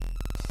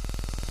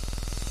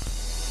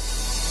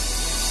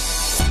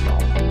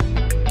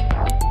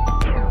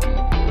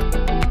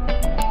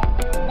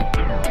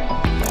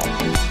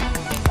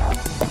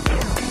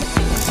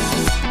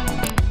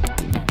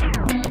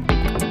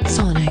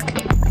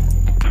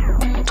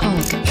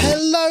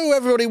Hello,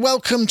 everybody.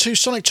 Welcome to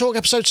Sonic Talk,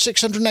 episode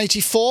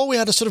 684. We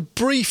had a sort of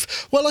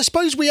brief... Well, I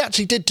suppose we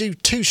actually did do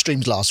 2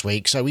 streams last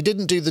week, so we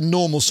didn't do the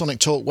normal Sonic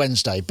Talk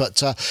Wednesday,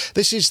 but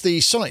this is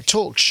the Sonic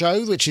Talk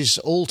show, which is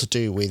all to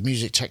do with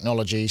music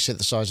technology,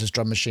 synthesizers,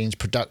 drum machines,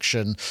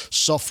 production,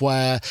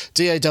 software,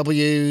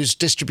 DAWs,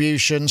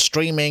 distribution,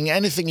 streaming,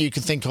 anything you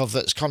can think of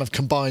that's kind of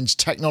combines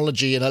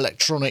technology and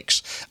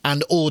electronics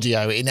and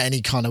audio in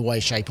any kind of way,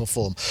 shape or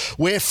form.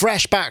 We're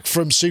fresh back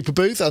from Super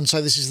Booth, and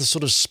so this is the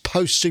sort of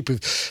post-Super...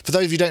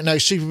 For those of you who don't know,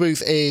 Super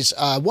Booth is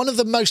one of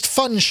the most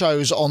fun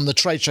shows on the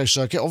trade show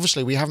circuit.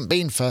 Obviously, we haven't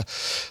been for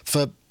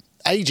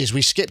ages.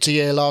 We skipped a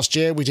year last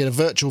year. We did a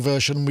virtual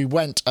version. We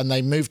went and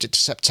they moved it to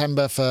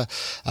September for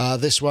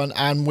this one.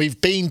 And we've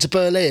been to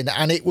Berlin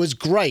and it was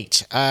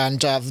great.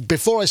 And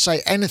before I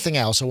say anything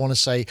else, I want to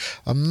say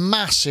a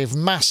massive,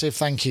 massive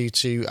thank you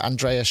to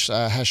Andreas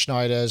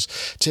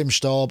Herr-Schneiders, Tim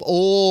Staub,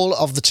 all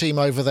of the team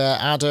over there.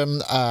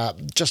 Adam,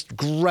 just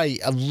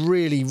great. I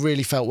really,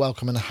 really felt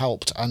welcome and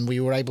helped. And we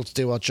were able to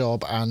do our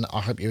job. And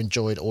I hope you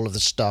enjoyed all of the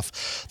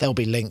stuff. There'll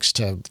be links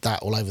to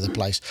that all over the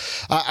place.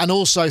 And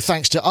also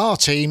thanks to our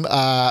team,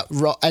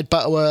 Ed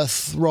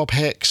Butterworth, Rob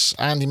Hicks,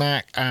 Andy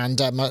Mack,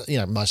 and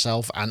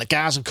myself, and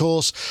Gaz, of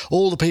course,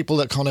 all the people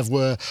that kind of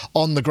were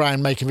on the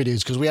ground making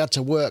videos, because we had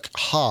to work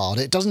hard.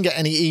 It doesn't get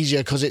any easier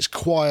because it's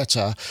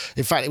quieter.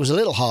 In fact, it was a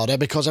little harder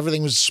because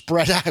everything was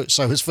spread out,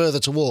 so it was further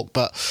to walk,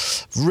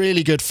 but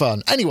really good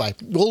fun. Anyway,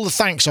 all the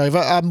thanks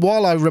over.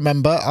 While I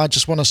remember, I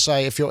just want to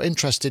say, if you're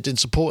interested in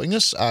supporting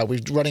us,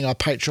 we're running our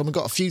Patreon. We've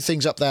got a few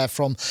things up there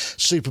from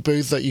Super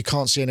Booth that you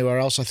can't see anywhere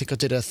else. I think I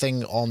did a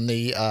thing on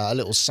the a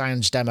little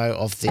sounds demo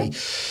of the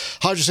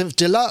Hydrasynth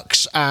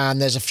Deluxe,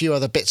 and there's a few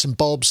other bits and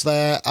bobs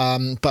there,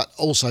 but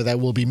also there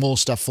will be more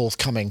stuff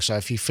forthcoming, so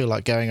if you feel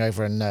like going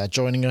over and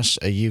joining us,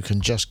 you can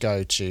just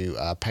go to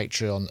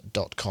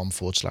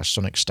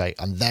patreon.com/Sonic State,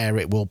 and there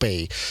it will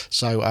be.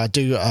 So I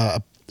do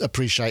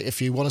appreciate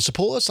if you want to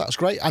support us. That's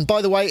great. And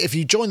by the way, if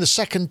you join the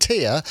second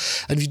tier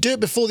and if you do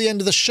it before the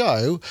end of the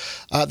show,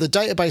 the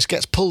database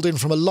gets pulled in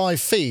from a live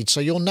feed,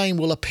 so your name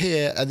will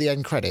appear at the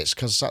end credits,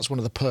 because that's one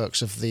of the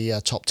perks of the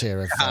top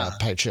tier of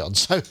Patreon.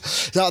 So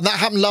that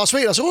happened last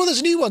week. I said, there's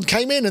a new one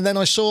came in, and then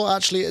I saw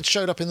actually it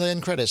showed up in the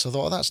end credits. I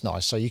thought, that's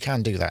nice. So you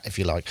can do that if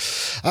you like.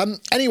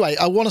 Anyway,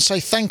 I want to say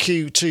thank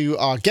you to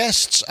our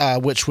guests,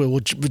 which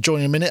we'll join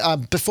in a minute.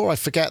 Before I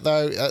forget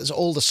though, it's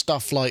all the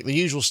stuff, like the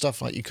usual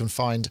stuff, like you can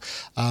find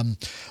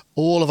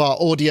all of our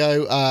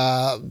audio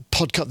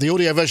podcast. The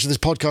audio version of this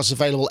podcast is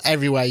available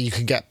everywhere you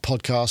can get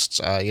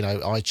podcasts.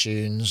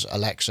 iTunes,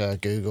 Alexa,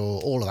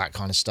 Google, all of that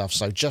kind of stuff.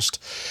 So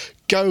just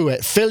go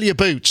it, fill your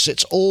boots.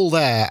 It's all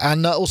there.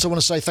 And also want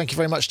to say thank you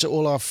very much to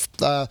all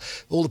the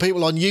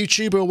people on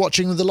YouTube who are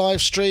watching the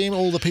live stream,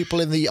 all the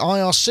people in the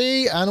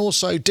IRC, and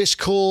also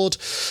Discord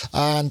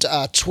and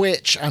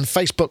Twitch and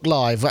Facebook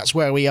Live. That's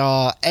where we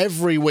are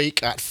every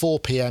week at 4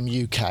 p.m.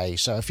 UK.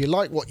 So if you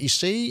like what you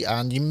see,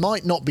 and you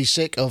might not be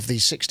sick of the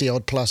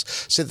 60-odd plus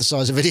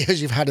synthesizer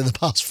videos you've had in the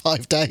past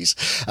 5 days,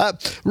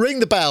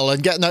 ring the bell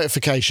and get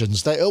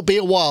notifications. It'll be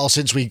a while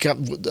since we get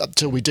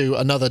till we do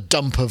another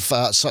dump of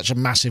such a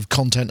massive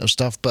content of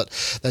stuff, but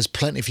there's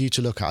plenty for you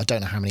to look at. I don't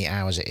know how many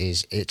hours it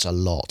is. It's a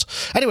lot.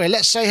 Anyway,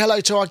 let's say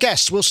hello to our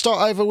guests. We'll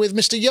start over with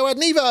Mr. Yoad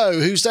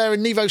Nevo, who's there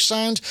in Nevo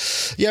Sound.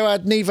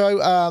 Yoad Nevo,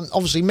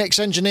 obviously mix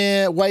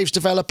engineer, Waves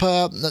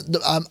developer,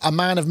 a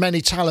man of many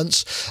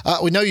talents.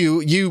 We know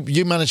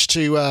you managed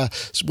to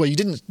you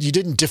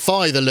didn't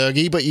defy the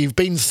lurgy, but you've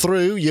been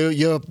through.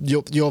 You're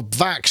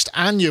vaxxed,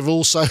 and you've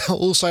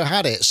also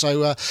had it.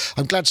 So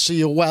I'm glad to see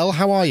you're well.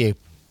 How are you?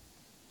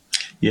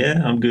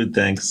 Yeah, I'm good,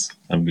 thanks.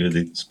 I'm good.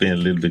 It's been a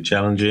little bit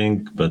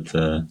challenging, but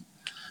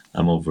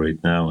I'm over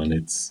it now, and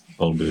it's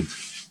all good.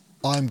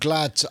 I'm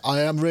glad.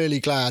 I am really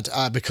glad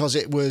because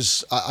it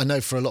was. I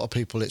know for a lot of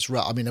people, it's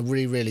rough. I mean, I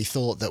really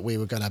thought that we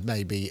were going to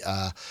maybe.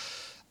 Well,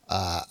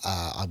 I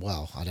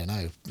don't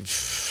know.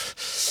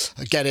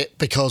 I get it,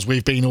 because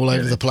we've been all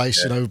over the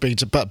place. We've been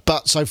to,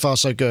 but so far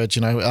so good.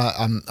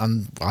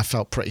 I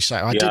felt pretty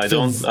safe. I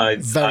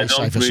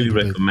don't really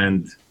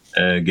recommend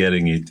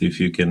getting it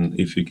if you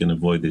can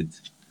avoid it.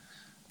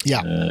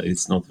 Yeah,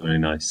 it's not very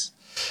nice.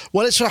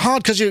 Well, it's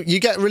hard because you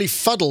get really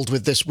fuddled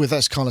with this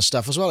kind of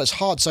stuff as well. It's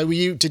hard. So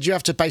did you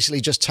have to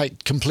basically just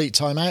take complete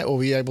time out, or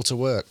were you able to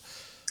work?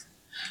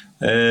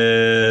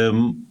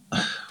 Well,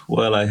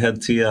 I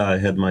had Tia. I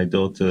had my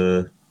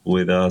daughter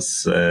with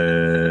us.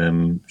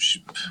 The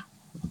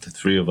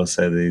 3 of us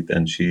had it,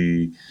 and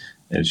she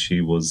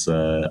was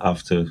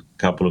after a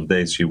couple of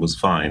days she was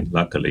fine,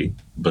 luckily.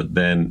 But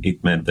then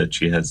it meant that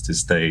she has to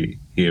stay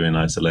here in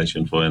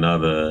isolation for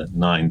another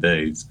 9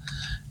 days,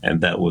 and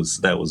that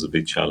was a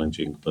bit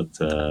challenging. But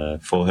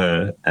for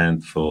her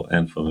and for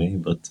me,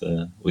 but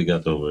we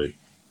got over it.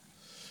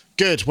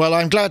 Good. Well,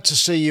 I'm glad to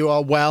see you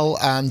are well,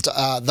 and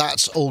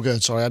that's all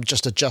good. Sorry, I'm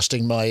just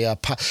adjusting my.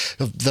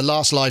 The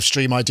last live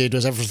stream I did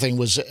was everything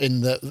was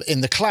in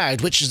the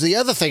cloud, which is the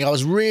other thing I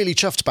was really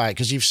chuffed about,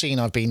 because you've seen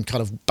I've been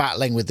kind of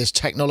battling with this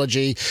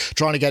technology,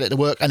 trying to get it to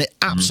work, and it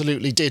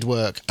absolutely did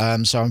work.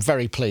 So I'm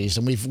very pleased,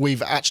 and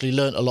we've actually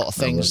learnt a lot of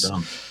things.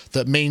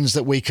 that means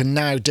that we can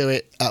now do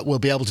it. We'll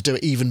be able to do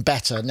it even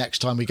better next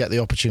time we get the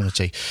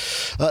opportunity.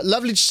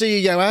 Lovely to see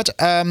you, Yoad.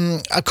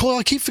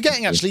 I keep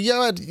forgetting, actually,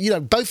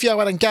 Yoad, both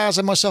Yoad and Gaz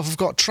and myself have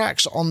got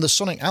tracks on the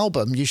Sonic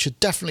album. You should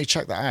definitely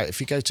check that out. If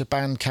you go to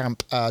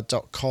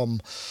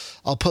bandcamp.com,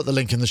 I'll put the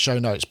link in the show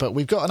notes. But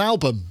we've got an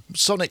album,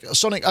 Sonic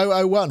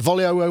 001,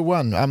 Volume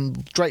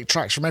 001. Great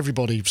tracks from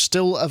everybody,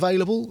 still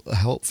available.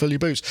 Help fill your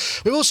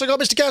boots. We've also got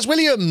Mr. Gaz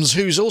Williams,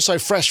 who's also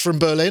fresh from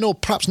Berlin, or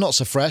perhaps not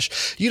so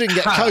fresh. You didn't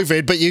get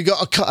COVID, but you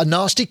got a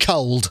nasty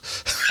cold.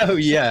 Oh,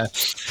 yeah.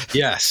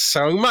 Yes.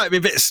 So we might be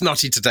a bit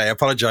snotty today.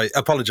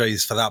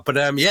 Apologise for that. But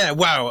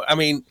wow. I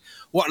mean,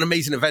 what an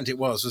amazing event it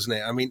was, wasn't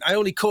it? I mean, I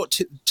only caught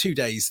 2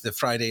 days, the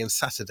Friday and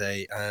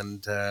Saturday,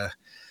 and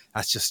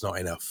that's just not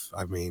enough.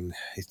 I mean,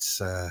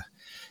 it's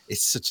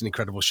such an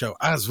incredible show,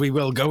 as we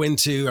will go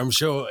into, I'm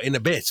sure, in a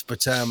bit.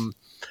 But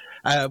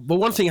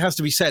one thing has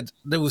to be said: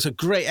 there was a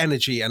great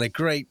energy and a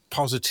great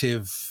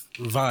positive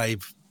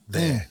vibe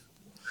there.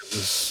 It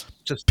was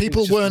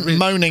People weren't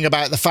moaning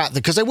about the fact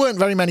that, because there weren't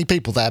very many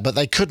people there, but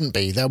they couldn't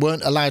be. They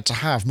weren't allowed to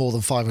have more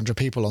than 500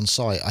 people on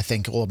site, I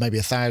think, or maybe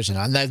 1,000.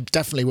 And there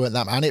definitely weren't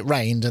that. And it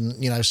rained,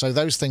 and so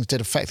those things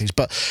did affect things.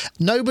 But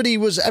everybody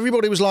was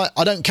like,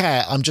 I don't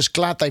care. I'm just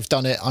glad they've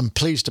done it. I'm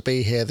pleased to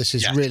be here. This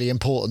is really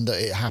important that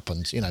it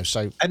happened.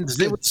 So. And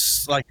there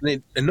was like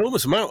an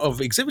enormous amount of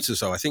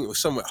exhibitors, though. I think it was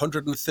somewhere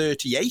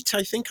 138.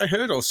 I think I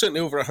heard, or certainly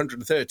over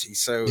 130.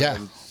 So yeah.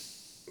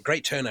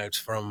 Great turnout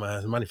from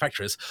the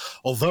manufacturers,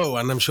 although,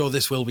 and I'm sure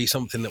this will be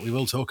something that we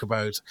will talk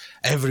about,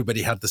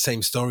 everybody had the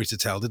same story to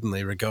tell, didn't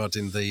they,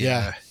 regarding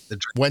the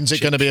when's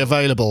it going to be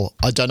available?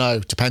 I don't know.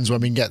 Depends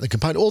when we can get the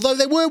component. Although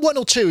there were one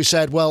or two who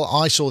said, well,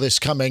 I saw this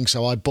coming,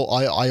 so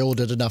I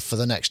ordered enough for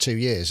the next 2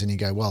 years. And you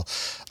go, well,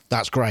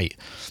 that's great.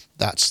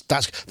 That's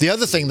the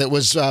other thing that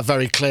was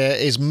very clear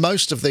is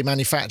most of the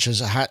manufacturers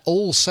had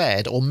all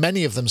said, or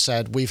many of them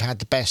said, we've had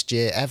the best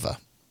year ever.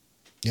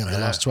 The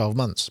last 12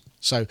 months.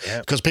 So,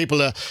 because people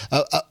are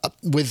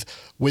with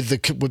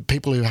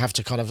people who have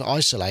to kind of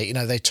isolate,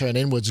 they turn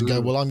inwards and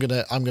go, well, I'm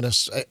gonna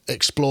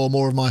explore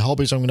more of my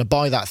hobbies. I'm going to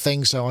buy that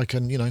thing so I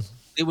can,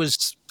 It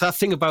was that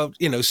thing about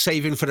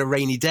saving for a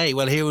rainy day.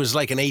 Well, here was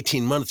like an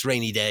 18-month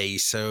rainy day,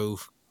 so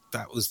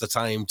that was the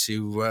time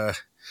to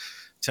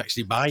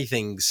actually buy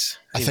things.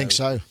 I think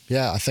so.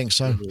 Yeah, I think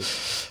so.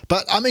 Mm-hmm.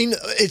 But I mean,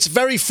 it's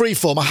very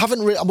freeform. I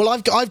haven't.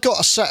 I've got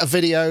a set of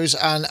videos,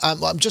 and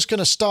I'm just going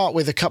to start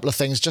with a couple of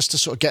things just to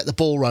sort of get the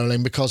ball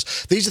rolling,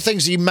 because these are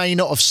things you may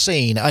not have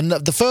seen. And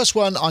the first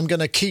one, I'm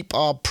going to keep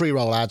our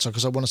pre-roll ads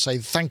because I want to say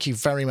thank you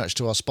very much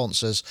to our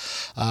sponsors,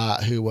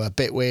 who were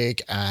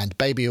Bitwig and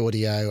Baby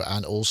Audio,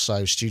 and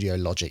also Studio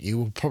Logic. You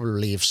will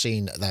probably have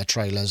seen their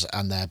trailers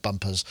and their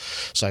bumpers.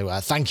 So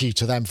thank you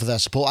to them for their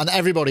support, and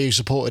everybody who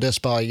supported us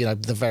by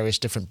the various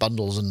different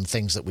bundles and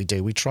things that we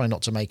do. We try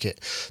not to make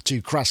it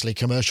too crassly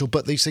commercial,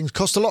 but these things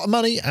cost a lot of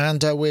money,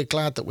 and we're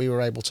glad that we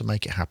were able to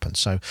make it happen.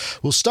 So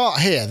we'll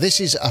start here. This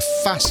is a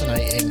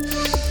fascinating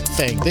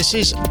thing. This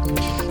is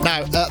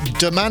now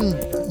the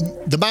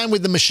man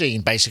with the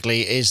machine,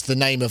 basically, is the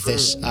name of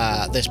this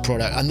this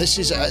product, and this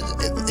is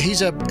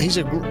he's a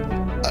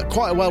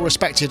quite a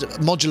well-respected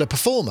modular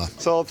performer.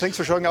 So thanks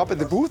for showing up at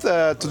the booth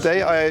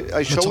today.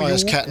 I show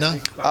Matthias you Kettner.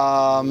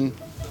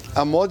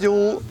 A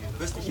module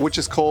which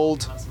is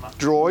called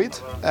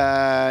Droid.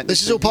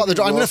 This is all part of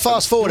the. I'm going to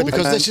fast forward it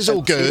because this is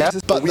all good.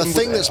 But the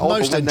thing that's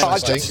most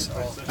interesting,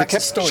 they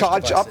kept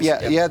charge up.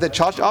 Yeah, they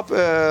charge up.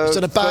 It's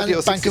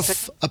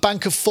a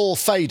bank of 4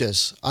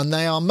 faders, and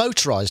they are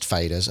motorized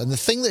faders. And the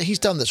thing that he's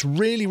done that's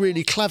really,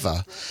 really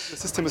clever. The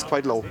system is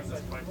quite low.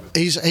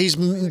 He's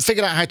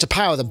figured out how to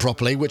power them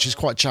properly, which is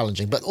quite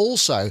challenging. But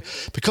also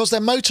because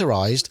they're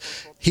motorized,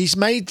 he's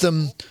made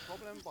them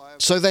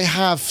so they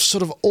have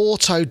sort of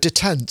auto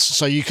detents.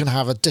 So you can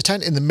have a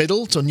detent in the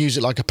middle to use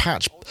it like a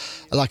patch,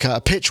 like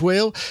a pitch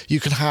wheel. You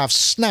can have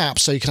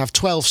snaps, so you can have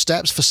 12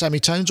 steps for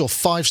semitones or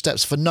 5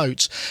 steps for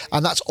notes.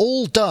 And that's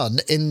all done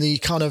in the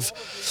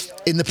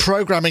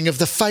programming of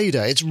the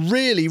fader. It's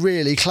really,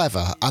 really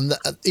clever. And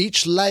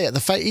each layer,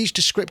 each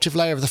descriptive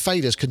layer of the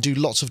faders can do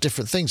lots of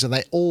different things. And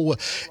they all...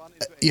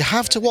 You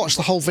have to watch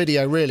the whole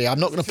video, really. I'm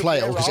not going to play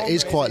it all because it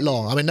is quite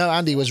long. I mean,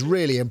 Andy was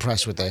really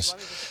impressed with this.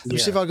 Let me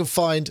see if I can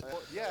find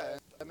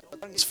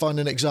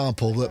an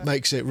example that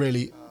makes it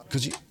really...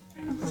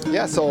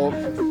 So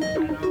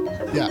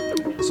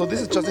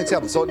this is just an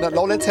example. So now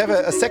let's have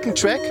a second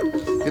track.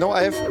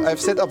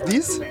 I've set up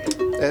these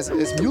as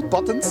mute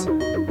buttons.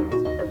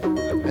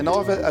 And now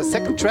I have a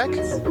second track.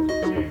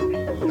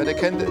 And I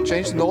can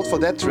change the note for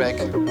that track.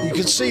 You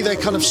can see they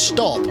kind of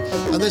stop,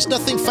 and there's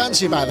nothing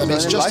fancy about them.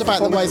 It's just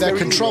about the way they're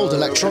controlled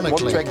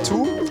electronically. Track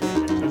 2,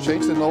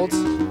 change the notes,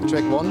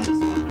 track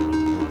 1.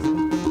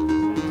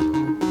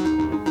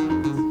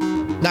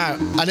 Now,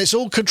 and it's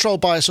all controlled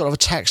by a sort of a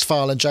text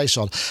file and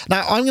JSON.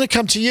 Now, I'm going to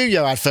come to you,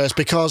 Yoad, first,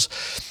 because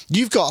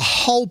you've got a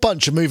whole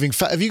bunch of moving...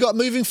 Have you got a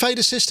moving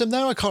fader system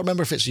there? I can't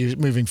remember if it's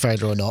moving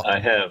fader or not. I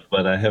have,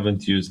 but I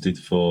haven't used it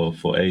for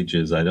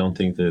ages. I don't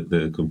think that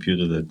the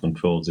computer that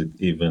controls it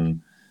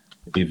even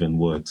even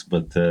works.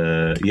 But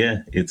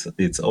yeah,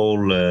 it's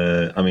all.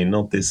 I mean,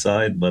 not this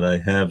side, but I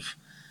have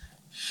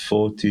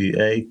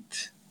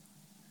 48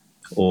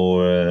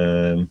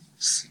 or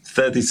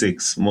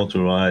 36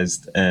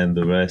 motorized, and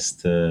the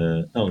rest.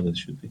 That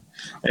should be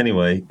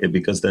anyway,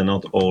 because they're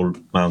not all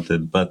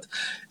mounted.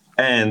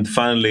 And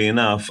funnily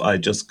enough, I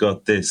just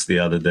got this the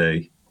other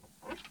day.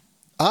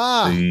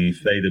 The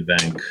Fader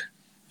Bank,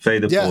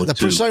 Fader Port the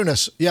 2.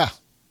 Presonus, yeah.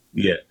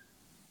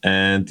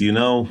 And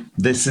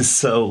this is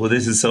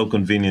so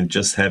convenient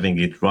just having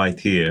it right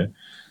here.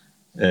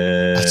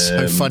 That's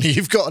so funny.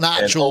 You've got an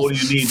actual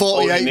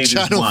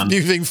 48-channel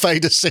moving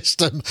fader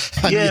system.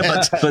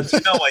 But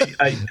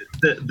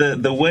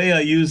the way I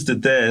use the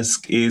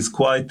desk is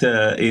quite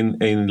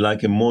in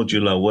like a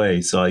modular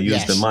way. So I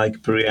use the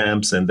mic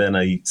preamps, and then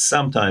I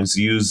sometimes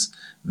use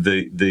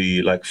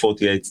the like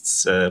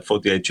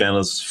 48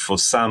 channels for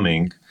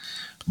summing.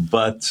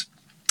 But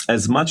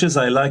as much as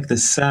I like the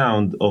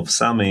sound of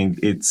summing,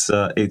 it's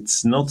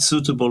not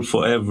suitable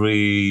for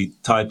every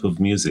type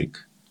of music.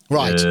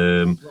 Right.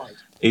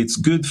 It's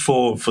good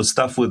for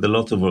stuff with a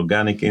lot of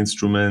organic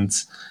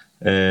instruments,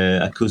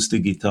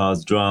 acoustic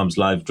guitars, drums,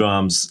 live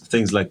drums,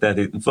 things like that.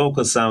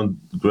 Vocals sound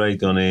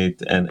great on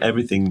it, and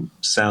everything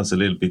sounds a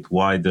little bit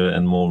wider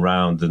and more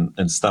round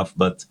and stuff.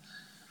 But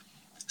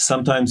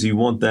sometimes you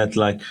want that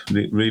like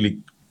really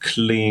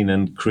clean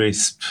and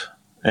crisp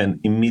and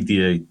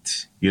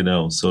immediate,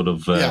 sort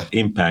of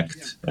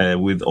impact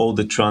with all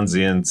the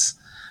transients.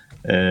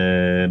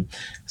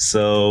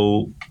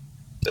 So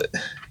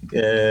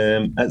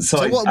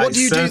what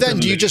do you do then?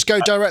 Do you just go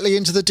directly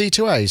into the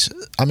D2As?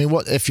 I mean,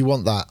 what if you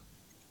want that?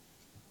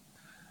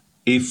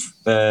 If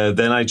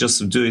then I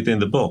just do it in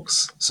the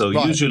box. So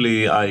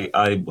usually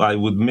I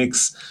would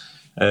mix,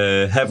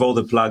 have all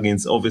the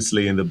plugins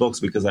obviously in the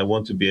box, because I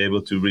want to be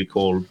able to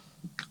recall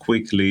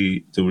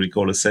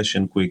a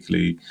session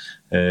quickly.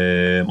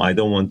 I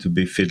don't want to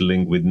be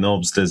fiddling with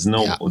knobs. There's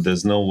no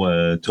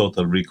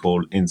Total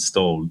Recall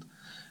installed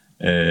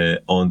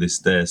on this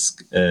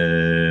desk.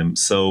 And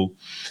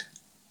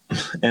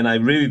I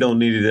really don't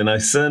need it, and I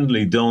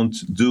certainly don't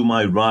do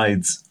my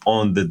rides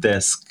on the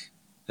desk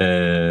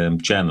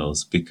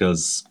channels,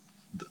 because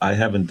I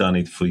haven't done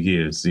it for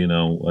years,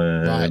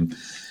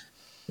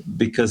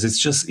 because it's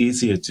just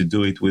easier to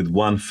do it with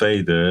one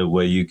fader,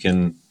 where you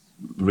can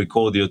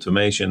record the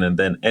automation and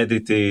then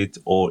edit it,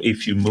 or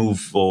if you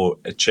move or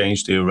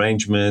change the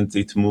arrangement,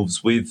 it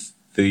moves with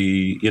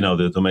the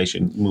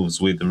automation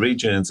moves with the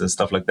regions and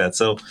stuff like that.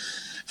 So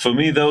for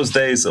me, those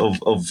days of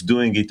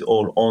doing it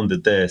all on the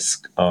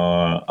desk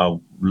are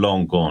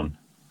long gone.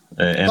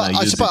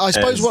 I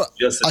suppose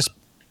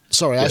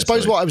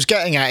what I was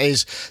getting at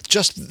is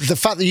just the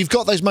fact that you've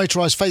got those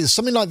motorized faders.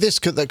 Something like this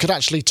that could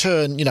actually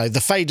turn,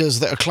 the faders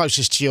that are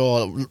closest to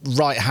your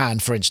right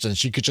hand, for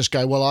instance. You could just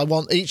go, well, I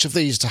want each of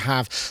these to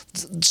have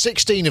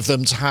 16 of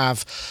them to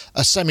have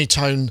a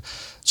semitone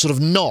sort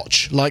of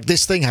notch like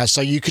this thing has, so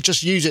you could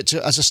just use it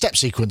as a step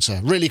sequencer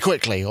really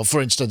quickly, or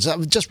for instance, I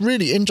just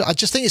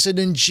think it's an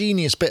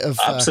ingenious bit of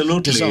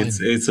absolutely design.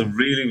 It's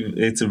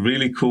a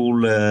really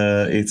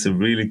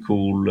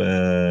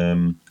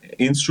cool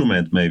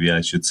instrument, maybe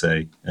I should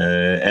say,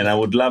 and I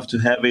would love to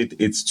have it.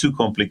 It's too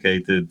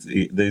complicated.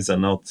 These are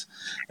not.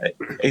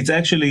 It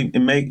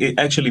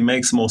actually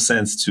makes more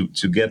sense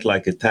to get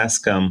like a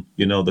Tascam,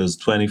 those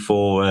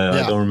 24.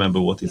 I don't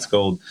remember what it's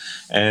called,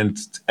 and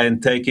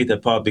take it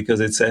apart, because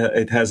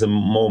it has a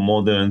more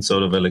modern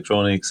sort of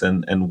electronics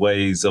and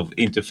ways of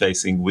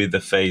interfacing with the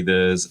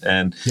faders,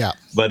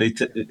 but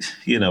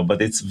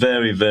it's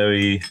very,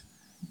 very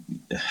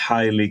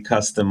highly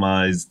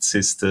customized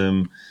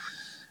system.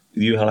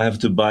 You have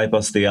to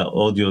bypass the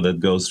audio that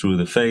goes through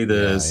the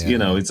faders.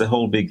 It's a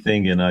whole big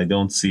thing, and I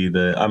don't see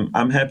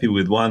I'm happy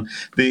with one.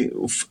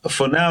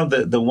 For now,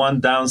 the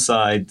one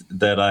downside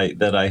that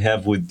I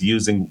have with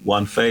using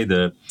one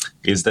fader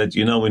is that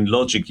in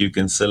Logic you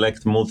can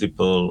select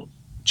multiple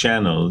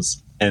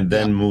channels and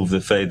then move the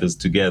faders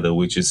together,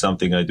 which is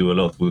something I do a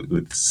lot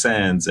with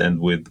Sands and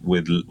with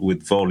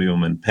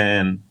volume and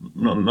pan.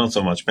 Not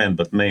so much pan,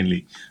 but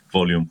mainly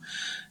volume.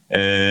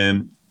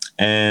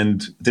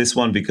 And this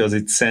one, because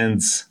it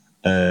sends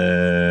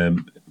data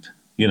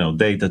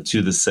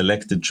to the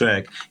selected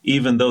track,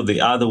 even though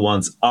the other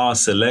ones are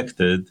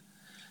selected,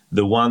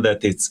 the one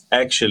that it's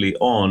actually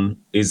on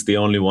is the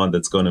only one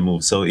that's going to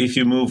move. So if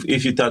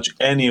you touch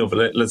any of,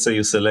 let's say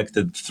you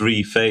selected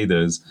 3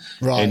 faders,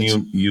 and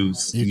you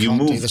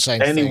move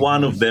any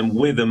one of them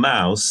with a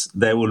mouse,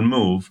 they will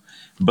move.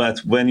 But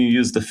when you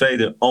use the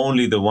fader,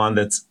 only the one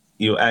that's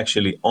you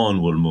actually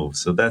on will move.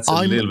 So that's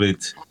a little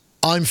bit.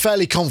 I'm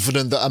fairly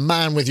confident that a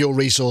man with your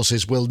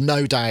resources will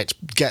no doubt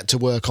get to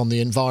work on the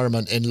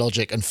environment in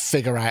Logic and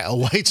figure out a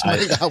way to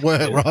make that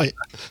work, right?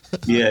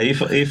 Yeah,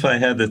 if I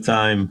had the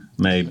time,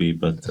 maybe,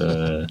 but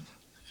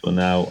for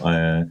now,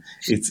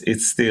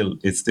 it's still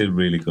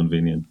really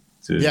convenient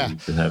to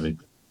have it.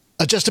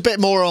 Just a bit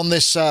more on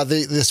this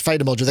this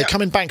fader module. They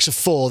come in banks of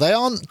 4. They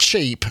aren't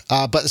cheap,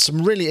 but there's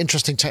some really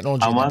interesting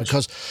technology in there,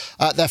 because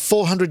they're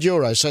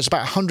 €400, so it's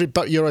about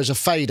 €100 a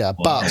fader.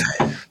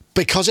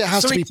 because it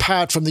has to be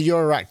powered from the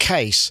Eurorack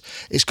case,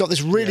 it's got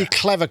this really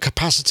clever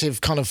capacitive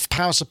kind of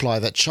power supply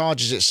that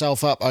charges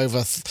itself up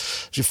over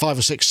 5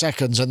 or 6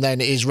 seconds and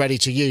then is ready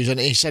to use. And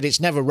he said it's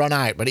never run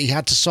out, but he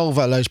had to solve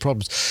all those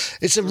problems.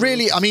 It's a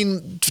really, I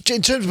mean,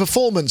 in terms of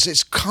performance,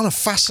 it's kind of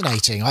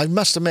fascinating. I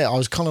must admit, I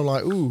was kind of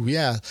like, ooh,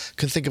 yeah,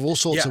 can think of all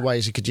sorts of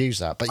ways you could use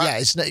that. But yeah,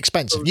 it's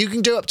expensive. You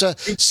can do up to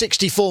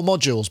 64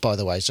 modules, by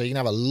the way, so you can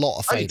have a lot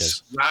of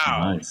faders.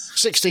 Wow. Nice.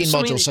 16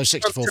 modules, so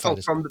 64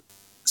 faders.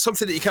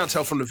 Something that you can't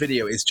tell from the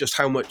video is just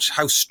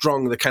how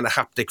strong the kind of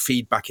haptic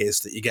feedback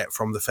is that you get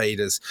from the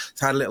faders.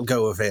 So I had a little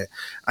go of it,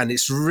 and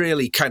it's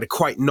really kind of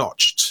quite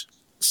notched.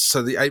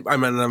 So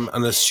I'm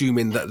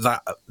assuming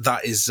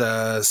that is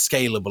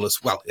scalable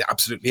as well. It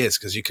absolutely is,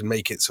 because you can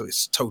make it so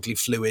it's totally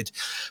fluid.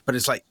 But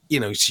it's like,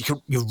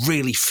 so you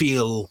really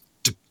feel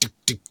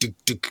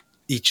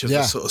each of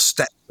the sort of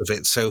steps of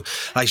it. So,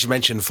 as you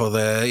mentioned, for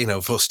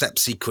the for step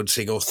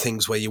sequencing or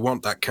things where you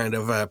want that kind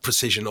of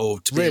precision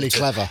or to be really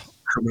clever.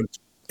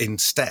 In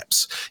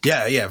steps.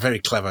 Yeah, very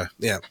clever.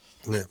 Yeah.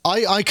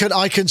 I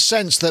can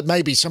sense that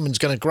maybe someone's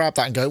going to grab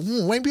that and go,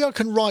 maybe I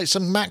can write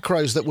some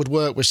macros that would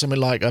work with something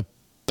like a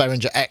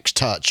Behringer X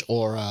Touch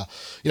or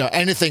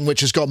anything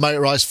which has got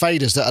motorized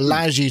faders that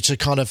allows you to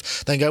kind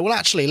of then go, well,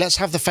 actually, let's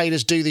have the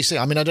faders do these things.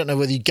 I mean, I don't know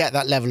whether you get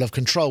that level of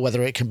control,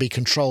 whether it can be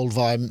controlled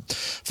via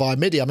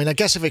MIDI. I mean, I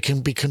guess if it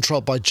can be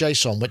controlled by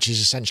JSON, which is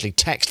essentially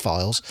text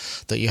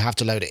files that you have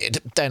to load it,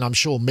 then I'm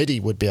sure MIDI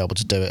would be able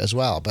to do it as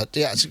well. But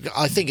yeah,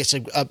 I think it's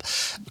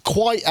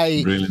quite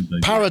a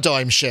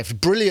paradigm shift.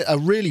 A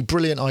really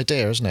brilliant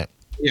idea, isn't it?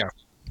 Yeah.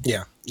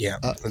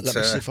 Let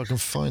me see if I can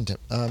find it.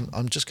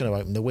 I'm just going to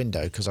open the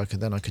window because I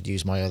could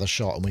use my other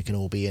shot and we can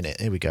all be in it.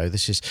 Here we go.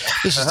 This is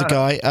the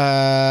guy.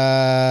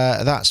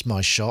 That's my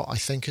shot, I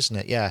think, isn't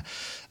it? Yeah.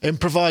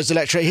 Improvised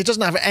electric. He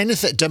doesn't have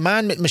anything.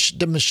 Demand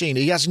the machine.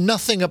 He has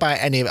nothing about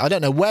any of it. I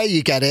don't know where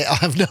you get it. I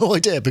have no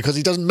idea because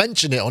he doesn't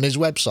mention it on his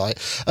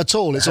website at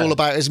all. It's all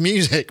about his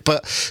music.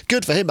 But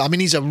good for him. I mean,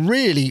 he's a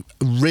really,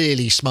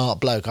 really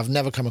smart bloke. I've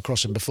never come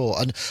across him before,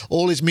 and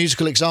all his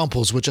musical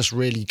examples were just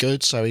really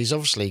good. So he's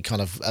obviously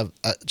kind of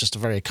just a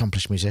very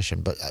accomplished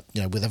musician, but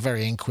with a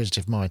very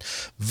inquisitive mind.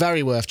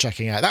 Very worth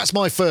checking out. That's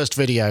my first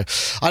video.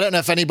 I don't know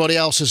if anybody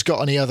else has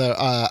got any other.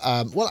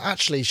 Well,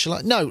 actually, shall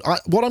I? No.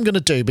 What I'm going to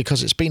do,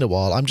 because it's been a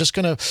while, I'm just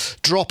going to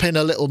drop in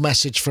a little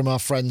message from our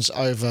friends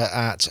over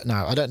at.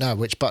 Now, I don't know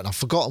which button. I've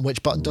forgotten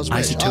which button does which.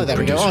 iZotope there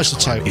we go.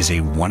 iZotope is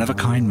a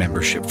one-of-a-kind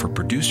membership for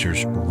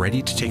producers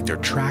ready to take their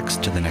tracks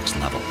to the next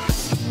level.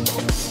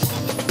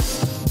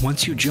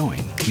 Once you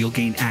join, you'll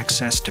gain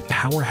access to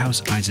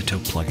powerhouse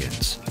iZotope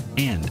plugins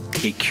and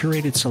a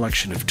curated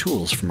selection of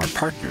tools from our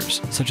partners,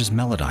 such as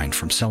Melodyne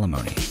from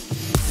Celemony.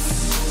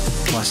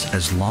 Plus,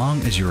 as long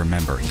as you're a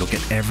member, you'll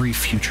get every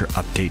future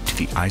update to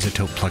the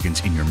iZotope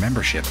plugins in your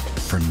membership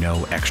for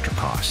no extra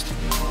cost.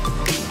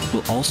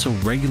 We'll also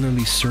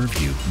regularly serve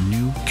you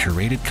new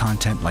curated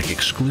content like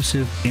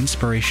exclusive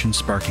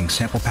inspiration-sparking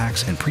sample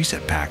packs and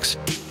preset packs,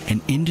 and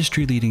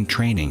industry-leading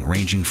training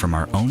ranging from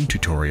our own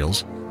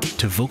tutorials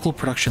to vocal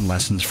production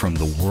lessons from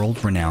the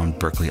world-renowned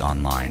Berklee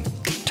Online,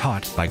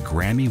 taught by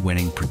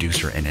Grammy-winning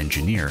producer and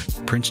engineer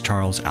Prince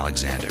Charles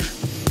Alexander.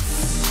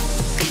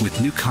 With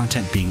new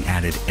content being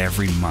added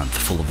every month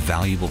full of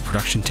valuable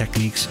production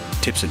techniques,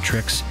 tips and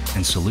tricks,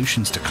 and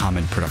solutions to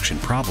common production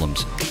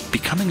problems,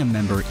 becoming a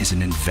member is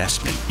an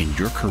investment in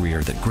your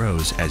career that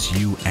grows as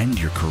you and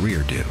your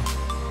career do.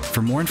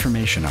 For more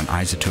information on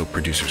iZotope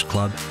Producers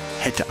Club,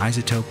 head to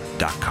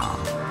iZotope.com.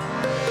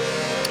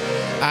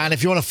 And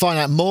if you want to find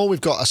out more, we've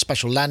got a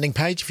special landing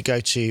page. If you go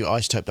to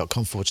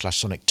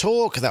iZotope.com/Sonic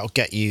Talk, that'll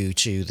get you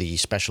to the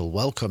special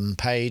welcome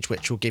page,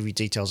 which will give you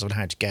details on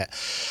how to get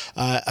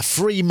a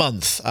free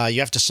month. You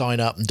have to sign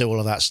up and do all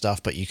of that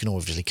stuff, but you can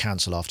obviously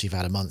cancel after you've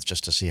had a month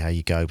just to see how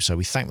you go. So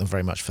we thank them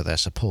very much for their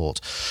support.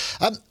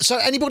 So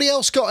anybody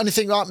else got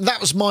anything? That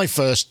was my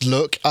first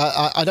look.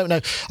 I don't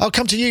know. I'll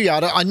come to you,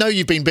 Yada. I know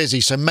you've been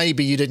busy, so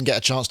maybe you didn't get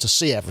a chance to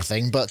see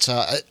everything, but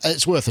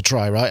it's worth a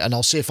try, right? And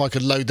I'll see if I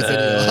could load the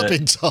video up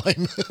in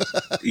time.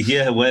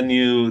 Yeah, when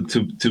you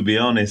to be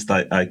honest,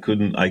 I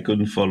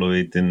couldn't follow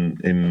it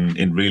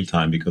in real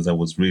time because I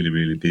was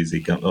really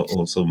busy.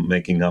 Also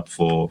making up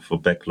for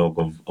backlog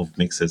of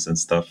mixes and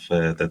stuff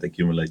that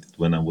accumulated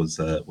when I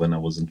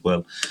wasn't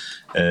well.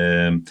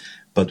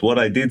 But what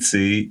I did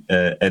see,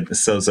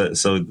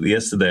 so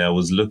yesterday I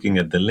was looking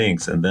at the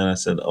links, and then I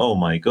said, "Oh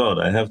my God,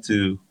 I have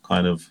to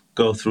kind of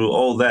go through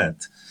all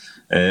that."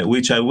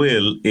 Which I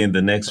will in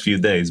the next few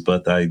days,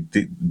 but I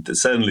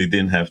certainly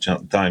didn't have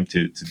time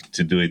to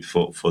do it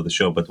for the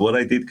show. But what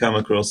I did come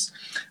across,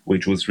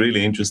 which was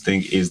really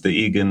interesting, is the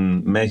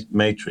Egan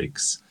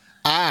Matrix.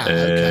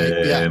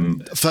 Okay, yeah.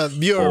 For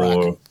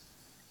Eurorack.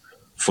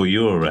 For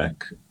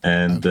Eurorack,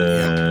 and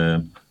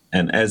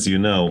and as you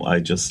know, I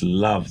just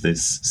love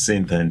this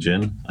synth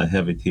engine. I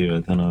have it here. I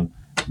don't know,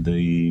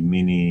 the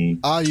Mini.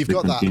 You've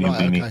got that,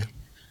 right? Mini.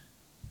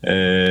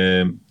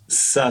 Okay.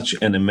 Such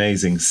an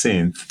amazing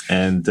synth,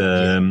 and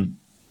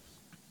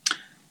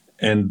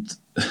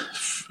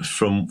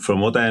from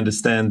what I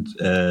understand,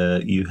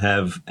 you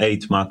have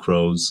 8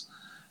 macros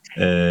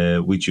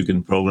which you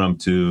can program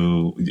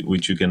to,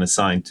 which you can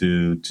assign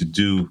to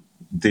do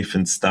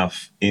different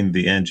stuff in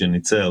the engine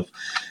itself.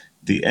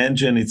 The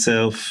engine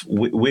itself,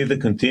 with the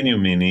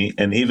Continuum Mini,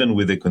 and even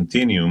with the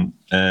Continuum,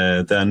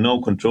 there are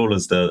no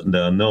controllers, there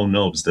are no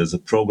knobs. There's a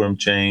program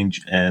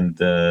change and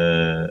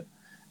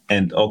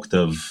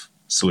octave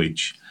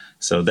switch.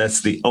 So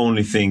that's the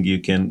only thing you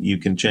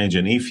can change.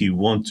 And if you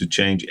want to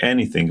change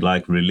anything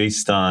like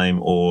release time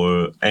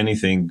or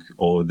anything,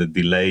 or the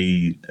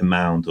delay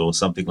amount or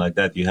something like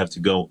that, you have to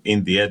go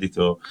in the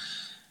editor.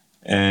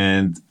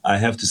 And I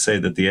have to say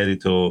that the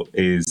editor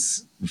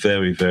is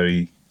very,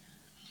 very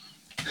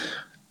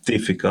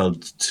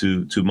difficult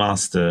to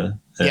master.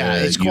 Yeah,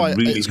 it's quite.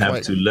 You really it's have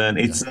quite, to learn.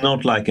 It's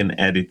not like an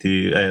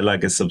additive,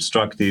 like a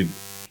subtractive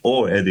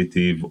or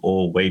additive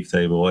or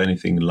wavetable or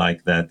anything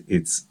like that.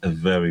 It's a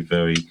very,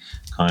 very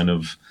kind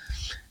of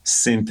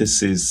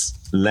synthesis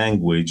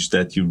language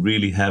that you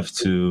really have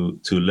to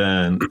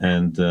learn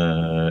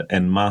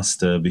and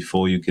master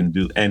before you can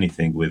do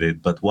anything with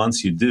it. But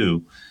once you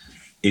do,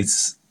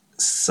 it's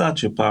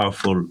such a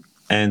powerful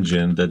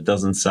engine that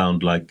doesn't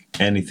sound like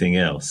anything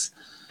else.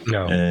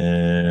 No.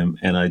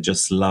 And I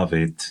just love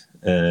it.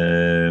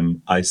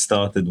 I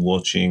started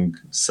watching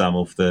some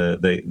of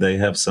they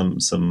have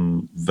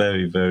some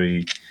very,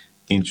 very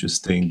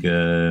interesting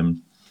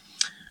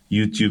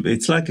YouTube.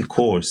 It's like a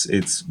course.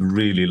 It's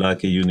really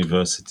like a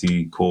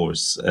university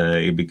course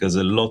because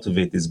a lot of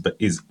it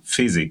is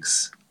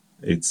physics.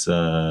 It's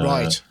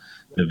right.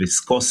 The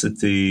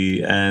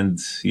viscosity and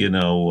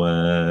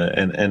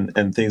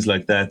and things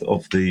like that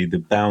of the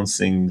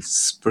bouncing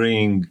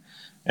spring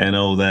and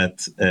all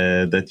that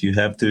that you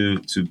have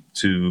to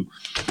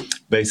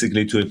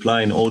basically to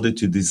apply in order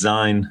to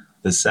design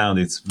the sound.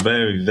 It's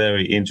very,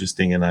 very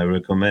interesting, and I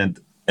recommend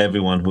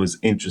everyone who is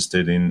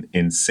interested in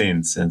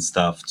synths and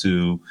stuff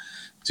to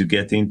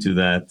get into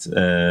that.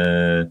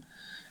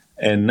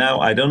 And now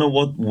I don't know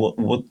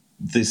what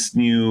this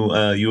new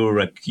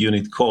Eurorack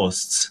unit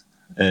costs.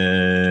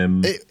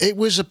 It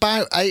was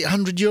about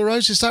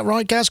 €800. Is that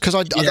right, Gaz? Because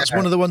that's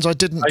one of the ones I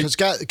didn't. Because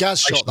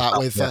Gaz shot that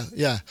with.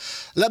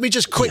 Let me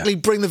just quickly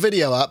bring the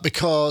video up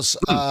because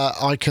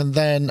I can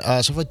then.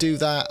 So if I do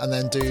that and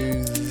then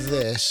do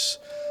this,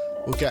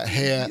 we'll get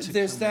here.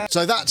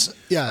 So that's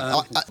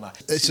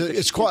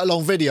it's quite a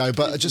long video,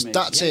 but just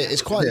that's it.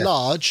 It's quite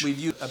large.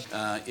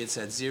 It's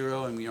at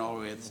 0, and we're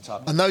already at the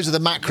top. And those are the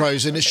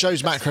macros, and it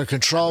shows macro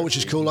control, which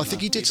is cool. I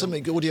think he did some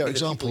audio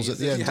examples at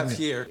the end. We have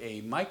here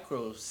a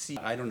micro C.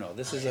 I don't know.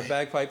 This is a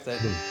bagpipe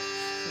that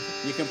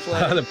you can play.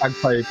 The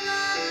bagpipe.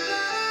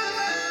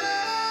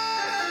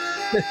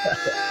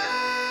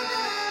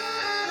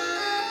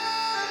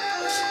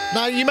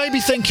 Now you may be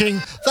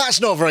thinking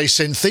that's not very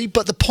synthy,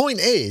 but the point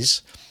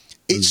is.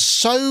 It's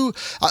so.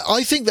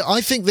 I think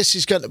this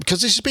is going to,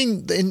 because this has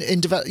been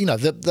in develop.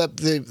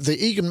 The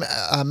Egan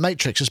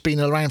Matrix has been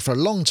around for a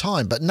long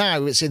time, but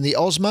now it's in the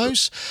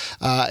Osmos.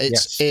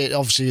 It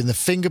obviously in the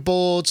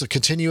fingerboards, the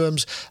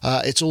Continuums.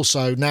 It's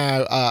also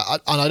now,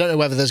 and I don't know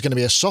whether there's going to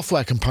be a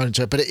software component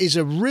to it, but it is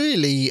a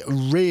really,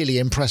 really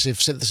impressive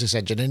synthesis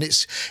engine, and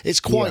it's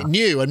quite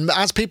new. And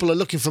as people are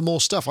looking for more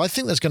stuff, I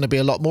think there's going to be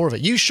a lot more of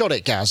it. You shot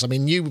it, Gaz. I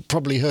mean, you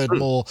probably heard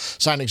more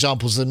sound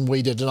examples than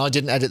we did, and I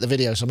didn't edit the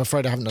video, so I'm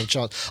afraid I haven't had a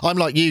chance. I'm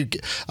like you,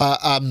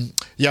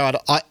 Yoad.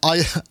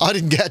 I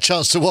didn't get a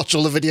chance to watch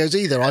all the videos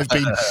either. I've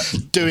been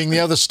doing the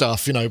other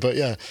stuff, but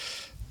yeah.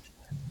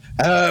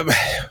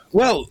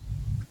 Well,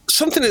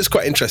 something that's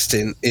quite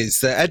interesting is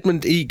that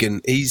Edmund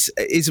Egan is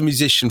a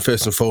musician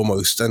first and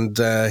foremost, and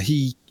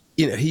he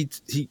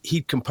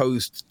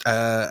composed,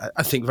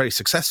 I think, very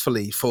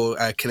successfully for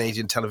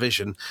Canadian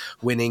television,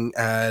 winning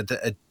a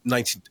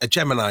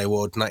Gemini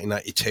Award in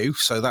 1992.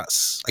 So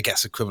that's, I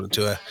guess, equivalent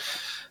to a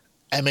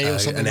Emmy or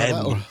something like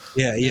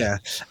that?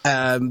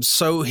 Yeah.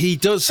 So he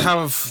does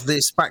have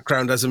this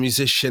background as a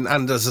musician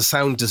and as a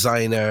sound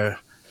designer.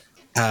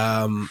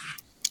 And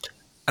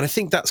I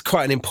think that's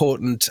quite an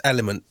important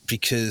element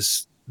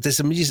because there's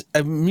a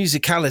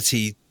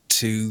musicality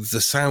to the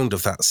sound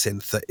of that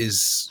synth that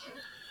is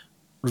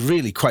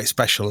really quite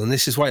special. And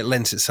this is why it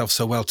lends itself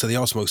so well to the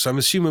Osmos. So I'm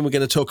assuming we're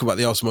going to talk about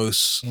the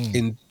Osmos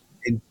in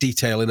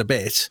detail in a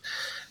bit.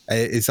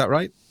 Is that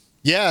right?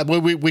 Yeah, well,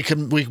 we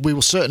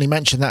will certainly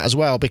mention that as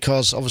well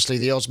because obviously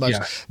the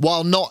Osmos,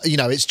 while not,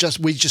 it's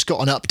just we just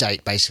got an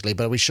update basically,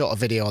 but we shot a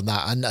video on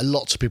that and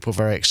lots of people are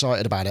very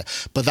excited about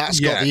it. But that's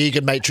got the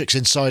Egan Matrix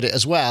inside it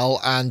as well,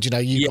 and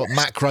you've got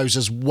macros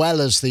as well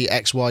as the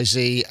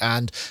XYZ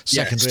and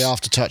secondary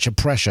aftertouch and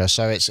pressure.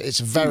 So it's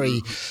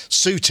very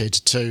suited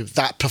to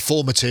that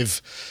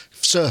performative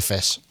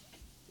surface.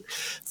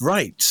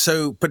 Right.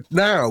 So, but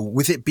now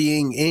with it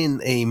being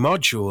in a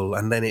module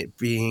and then it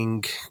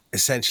being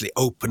essentially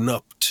open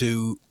up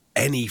to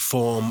any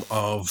form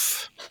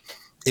of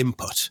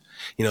input,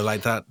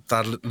 like that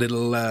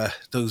little,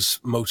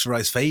 those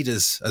motorized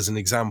faders as an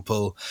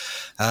example,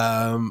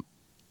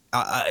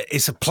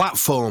 it's a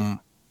platform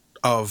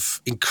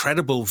of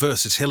incredible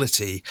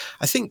versatility.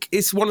 I think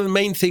it's one of the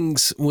main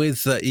things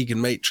with Egan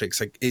Matrix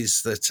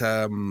is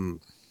that,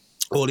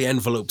 all the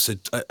envelopes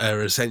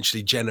are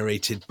essentially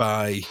generated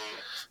by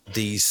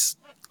these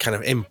kind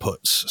of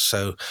inputs.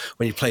 So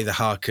when you play the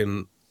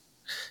Harken,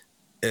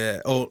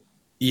 all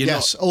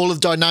the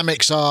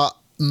dynamics are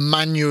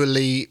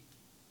manually.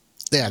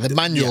 Yeah, they're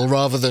manual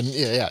rather than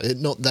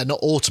they're not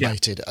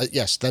automated.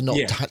 Yes, they're not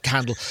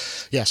handled.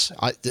 Yes,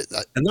 and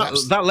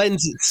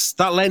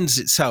that lends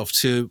itself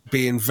to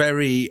being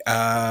very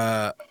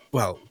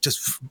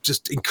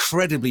just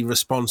incredibly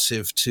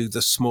responsive to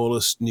the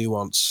smallest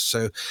nuance.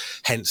 So,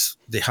 hence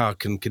the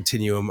Harken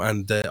Continuum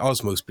and the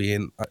Osmos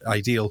being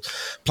ideal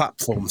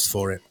platforms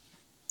for it.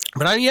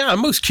 But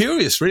I'm most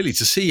curious really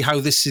to see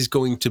how this is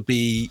going to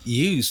be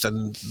used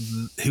and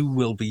who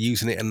will be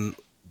using it and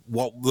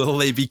what will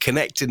they be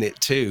connecting it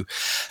to.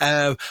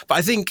 But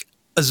I think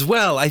as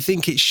well,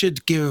 it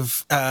should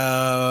give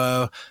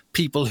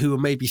people who are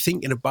maybe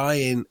thinking of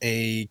buying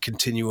a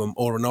Continuum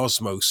or an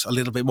Osmos a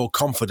little bit more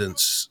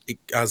confidence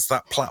as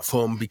that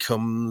platform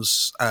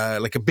becomes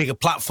like a bigger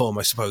platform,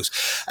 I suppose.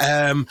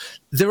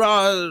 There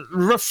are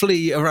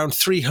roughly around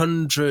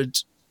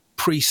 300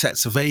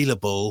 presets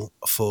available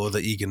for the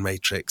Egan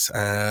Matrix.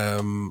 I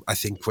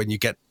think when you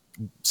get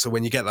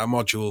that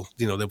module,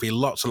 there'll be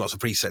lots and lots of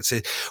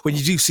presets. When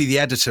you do see the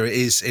editor, it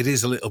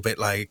is a little bit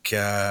like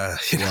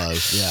that's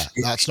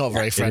not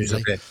very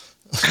friendly.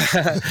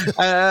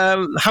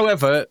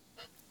 However,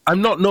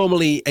 I'm not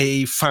normally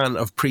a fan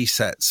of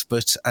presets,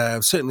 but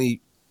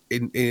certainly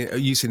in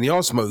using the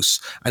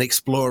Osmos and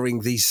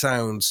exploring these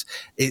sounds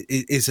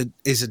is a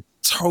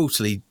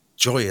totally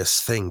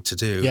joyous thing to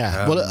do.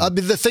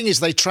 The thing is,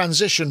 they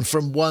transition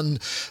from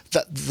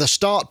the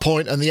start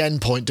point and the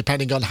end point,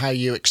 depending on how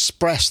you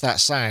express that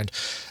sound.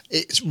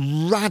 It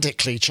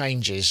radically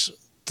changes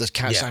the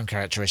sound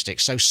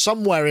characteristics. So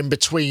somewhere in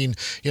between,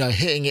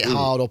 hitting it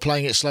hard or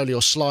playing it slowly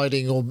or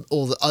sliding or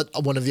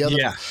one of the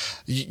other,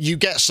 you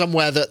get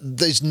somewhere that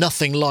there's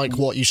nothing like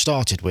what you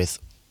started with.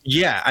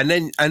 Yeah, I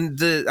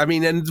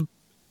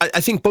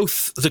think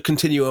both the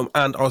Continuum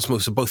and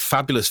Osmos are both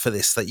fabulous for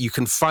this, that you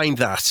can find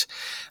that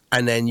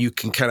and then you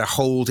can kind of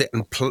hold it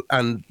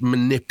and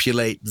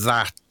manipulate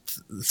that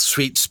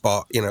sweet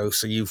spot,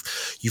 so you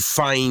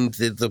find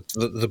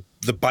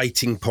the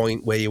biting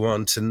point where you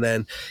want, and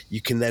then you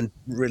can then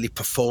really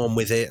perform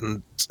with it.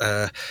 And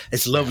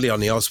it's lovely on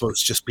the Osmos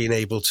just being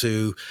able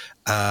to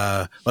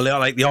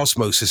like the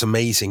Osmos is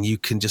amazing. You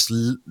can just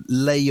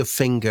lay your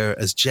finger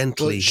as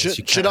gently as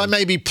you can. Should I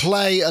maybe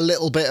play a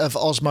little bit of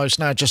Osmos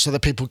now, just so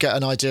that people get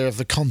an idea of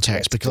the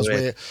context? Because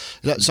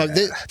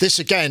this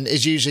again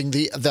is using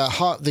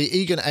the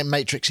Egan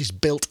Matrix is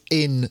built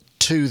in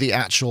to the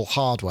actual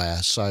hardware,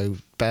 so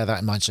bear that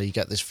in mind. So you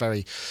get this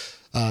very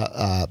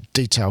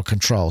detailed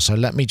control. So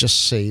let me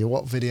just see,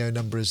 what video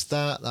number is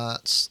that?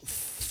 That's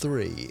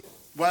 3.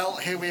 Well,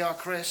 here we are,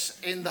 Chris,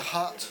 in the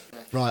hut.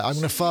 Right, I'm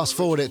going to fast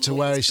forward it to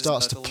where he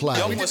starts to play.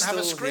 We didn't have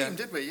a screen,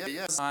 did we?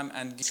 Yeah.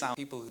 And some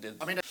people who did.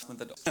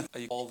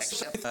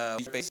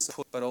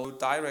 But all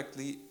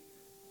directly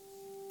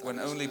when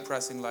only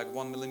pressing like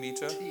 1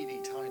 millimeter. Teeny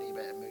tiny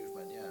bit of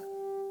movement, yeah.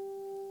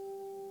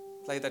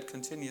 Play that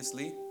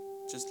continuously,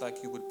 just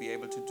like you would be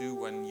able to do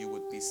when you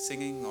would be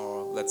singing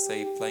or, let's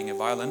say, playing a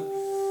violin.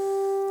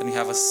 Then you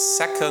have a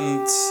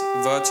second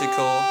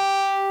vertical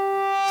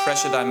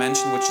pressure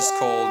dimension, which is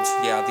called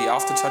the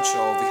aftertouch,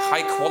 or the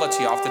high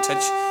quality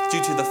aftertouch,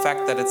 due to the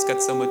fact that it's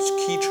got so much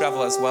key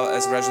travel as well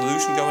as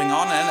resolution going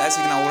on. And as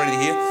you can already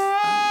hear,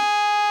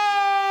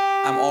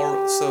 I'm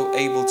also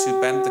able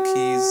to bend the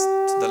keys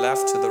to the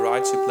left, to the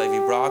right, to play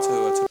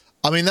vibrato.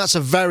 That's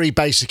a very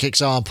basic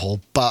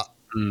example, but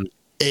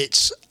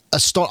it's I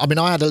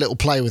had a little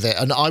play with it,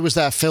 and I was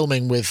there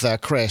filming with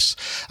Chris,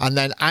 and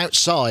then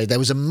outside there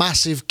was a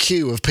massive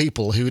queue of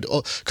people who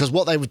because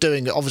what they were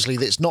doing, obviously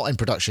it's not in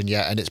production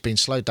yet, and it's been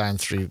slowed down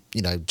through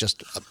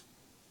just a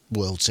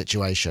world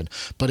situation,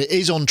 but it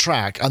is on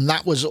track, and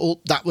that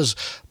was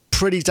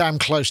pretty damn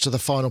close to the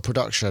final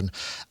production,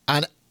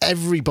 and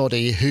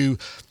everybody who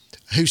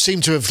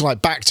seemed to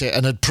have backed it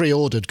and had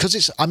pre-ordered, because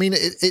it's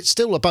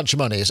still a bunch of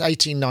money. It's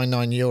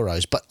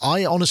 €18.99, but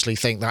I honestly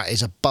think that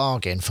is a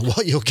bargain for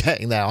what you're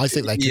getting there. I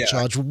think they can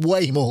charge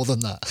way more than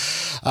that,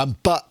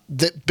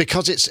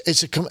 because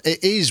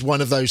it is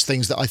one of those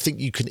things that I think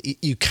you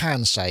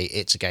can say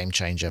it's a game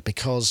changer,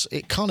 because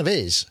it kind of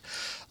is.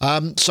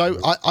 So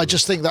I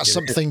just think that's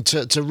something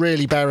to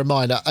really bear in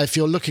mind if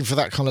you're looking for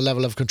that kind of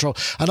level of control.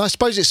 And I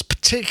suppose it's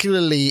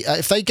particularly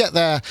if they get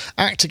their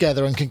act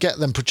together and can get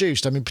them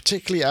produced.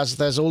 Particularly as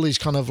there's all these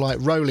kind of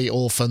Roly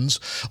orphans.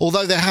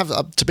 Although they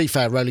have, to be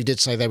fair, Roly did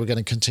say they were going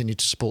to continue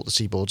to support the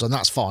Seaboards, and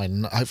that's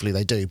fine. Hopefully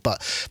they do.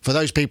 But for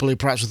those people who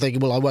perhaps were thinking,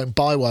 well, I won't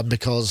buy one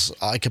because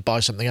I could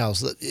buy something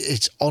else,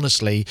 it's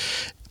honestly,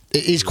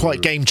 it is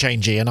quite game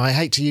changing, and I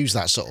hate to use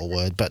that sort of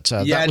word, but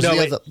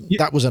another.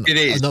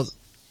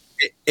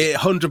 It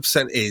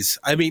 100% is.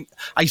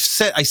 I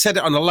said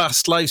it on the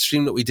last live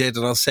stream that we did,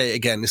 and I'll say it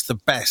again. It's the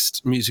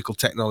best musical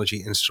technology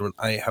instrument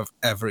I have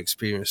ever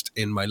experienced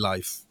in my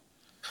life.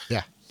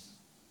 Yeah.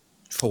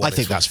 I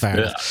think that's fair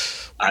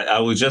enough. I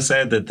would just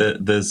add that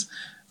there's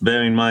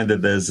bear in mind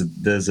that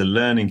there's a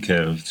learning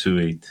curve to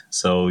it.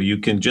 So you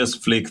can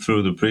just flick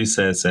through the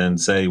presets and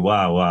say,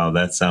 wow,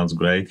 that sounds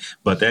great.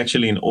 But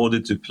actually, in order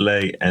to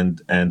play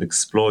and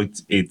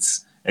exploit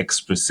its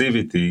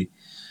expressivity,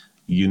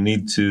 you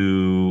need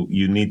to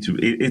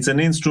it's an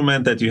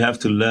instrument that you have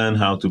to learn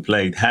how to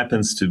play. It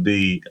happens to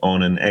be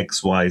on an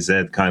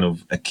XYZ kind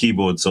of a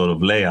keyboard sort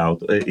of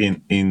layout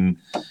in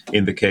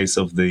the case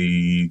of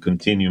the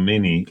Continuum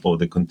Mini or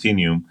the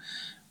Continuum,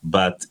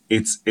 but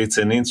it's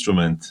an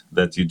instrument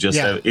that you just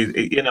have.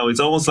 It's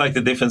almost like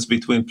the difference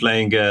between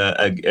playing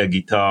a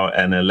guitar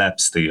and a lap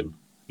steel.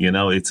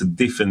 It's a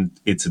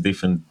different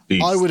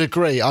beast. I would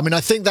agree. I mean,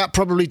 I think that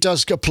probably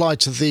does apply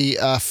to the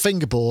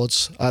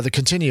fingerboards, the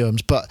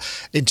Continuums, but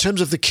in terms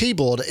of the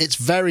keyboard, it's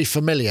very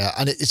familiar,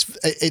 and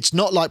it's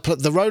not like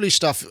the Roly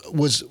stuff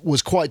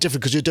was quite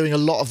different because you're doing a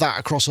lot of that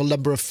across a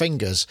number of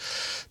fingers.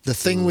 The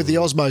thing with the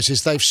Osmos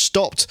is they've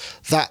stopped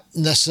that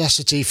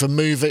necessity for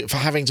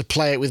having to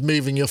play it with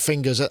moving your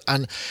fingers,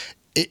 and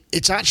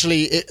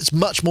it's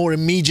much more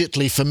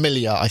immediately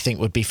familiar, I think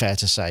would be fair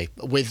to say,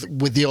 with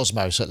the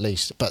Osmos at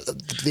least. But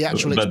the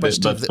actual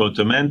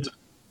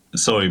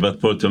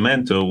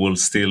Portamento will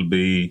still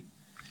be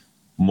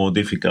more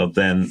difficult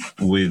than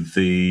with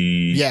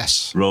the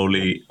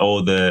Roly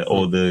or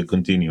the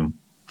Continuum.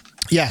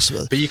 Yes,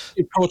 but you can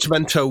do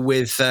portamento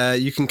with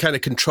you can kind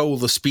of control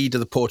the speed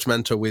of the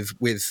portamento with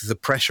the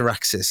pressure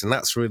axis, and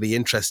that's really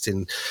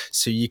interesting.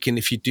 So you can,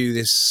 if you do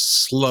this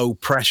slow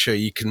pressure,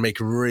 you can make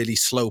a really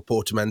slow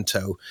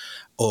portamento,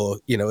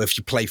 or if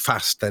you play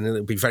fast, then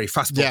it'll be very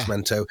fast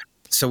portamento. Yeah.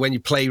 So when you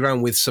play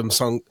around with some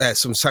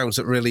sounds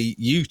that really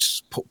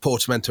use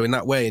portamento in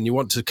that way, and you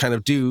want to kind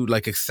of do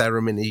like a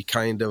theremin-y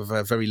kind of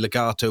a very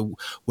legato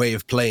way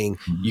of playing,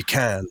 you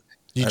can.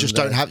 You just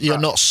don't have. You're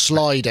not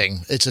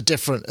sliding. It's a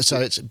different. So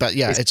it's. But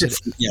yeah, it's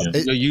different.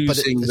 You're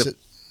using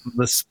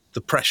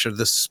the pressure,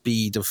 the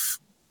speed of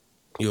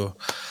your.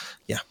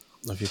 Yeah.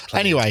 Of your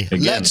playing. Anyway,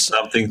 again,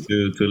 something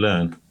to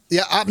learn.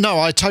 Yeah, no,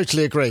 I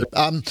totally agree.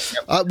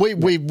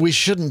 We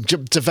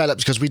shouldn't develop,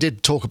 because we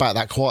did talk about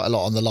that quite a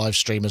lot on the live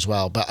stream as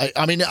well. But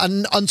I mean,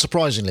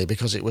 unsurprisingly,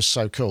 because it was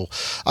so cool.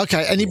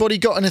 Okay, anybody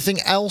got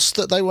anything else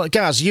that they want?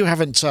 Gaz, you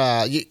haven't.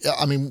 I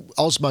mean,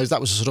 Osmos, that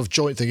was a sort of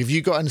joint thing. Have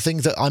you got anything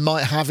that I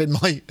might have in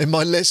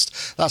my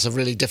list? That's a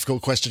really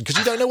difficult question because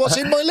you don't know what's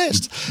in my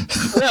list.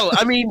 Well,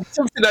 I mean,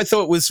 something I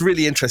thought was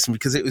really interesting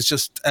because it was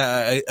just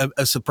a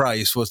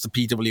surprise was the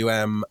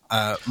PWM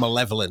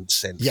Malevolent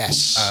synth.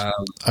 Yes.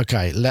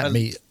 Okay. Let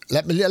me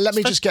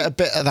just get a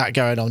bit of that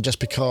going on, just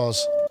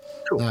because.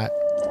 Cool. Right.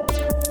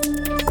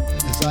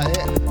 Is that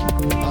it?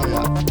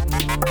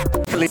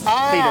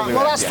 Oh yeah.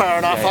 Well, that's fair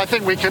enough. Yeah. I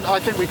think we can.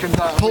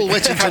 Paul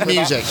Whittington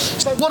music.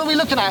 So, what are we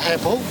looking at here,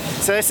 Paul?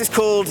 So this is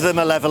called the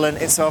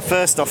Malevolent. It's our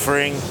first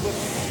offering.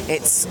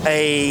 It's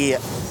a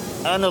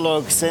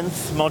analog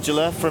synth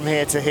modular from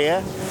here to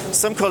here.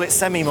 Some call it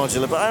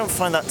semi-modular, but I don't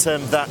find that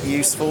term that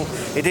useful.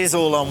 It is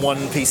all on one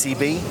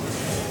PCB.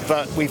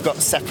 But we've got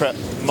separate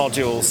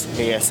modules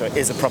here, so it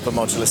is a proper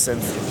modular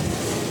synth.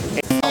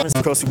 It's,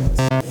 of course,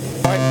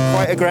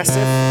 quite aggressive.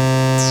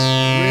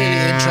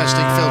 Really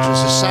interesting filter.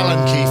 It's a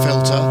Salon key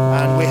filter.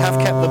 And we have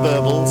kept the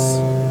burbles,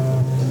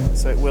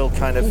 so it will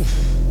kind of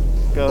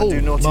go and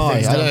do naughty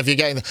things. I don't know if you're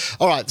getting that.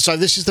 All right, so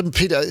this is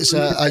it's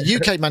a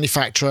UK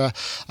manufacturer,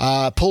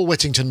 Paul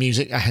Whittington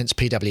Music, hence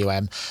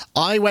PWM.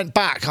 I went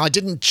back. I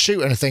didn't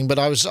shoot anything, but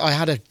I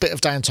had a bit of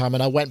downtime,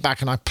 and I went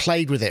back and I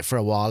played with it for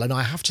a while, and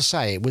I have to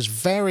say it was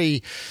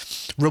very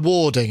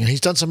rewarding. And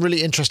he's done some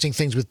really interesting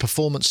things with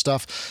performance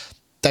stuff.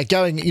 They're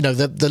going,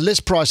 the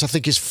list price I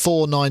think is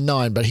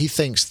 $499, but he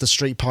thinks the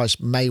street price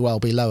may well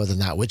be lower than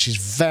that, which is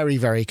very,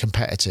 very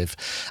competitive.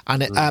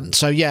 And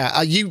so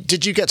yeah,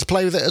 did you get to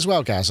play with it as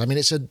well, Gaz? I mean,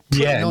 it's a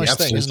pretty nice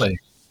thing, isn't it?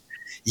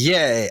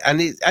 Yeah,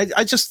 and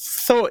I just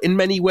thought in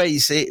many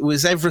ways it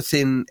was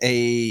everything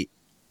a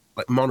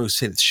mono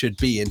synth should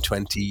be in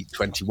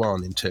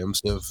 2021 in terms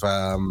of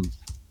the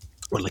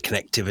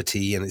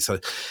connectivity, and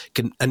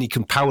and you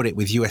can power it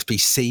with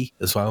USB-C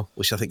as well,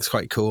 which I think is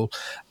quite cool.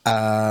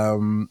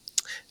 And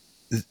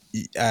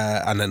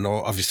then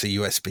obviously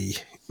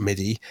USB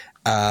MIDI,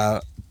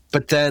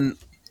 but then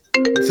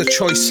the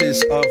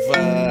choices of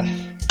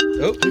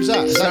who's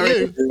that? Is that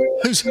you?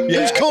 Who's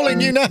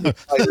calling you now? Go to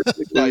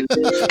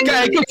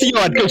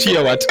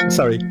Yoad.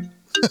 Sorry.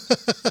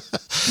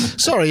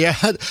 Sorry, yeah.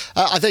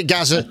 I think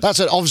Gaz, that's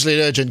obviously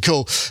an urgent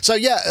call. So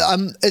yeah,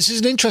 this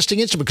is an interesting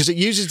instrument because it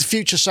uses the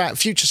Future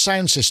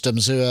Sound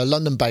Systems, who are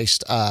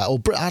London-based or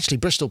actually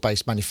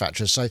Bristol-based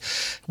manufacturers. So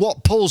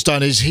what Paul's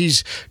done is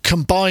he's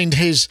combined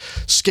his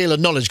skill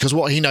and knowledge, because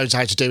what he knows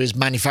how to do is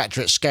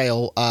manufacture at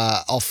scale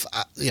out of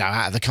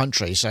the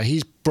country. So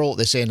he's brought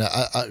this in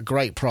at a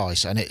great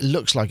price, and it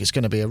looks like it's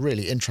going to be a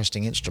really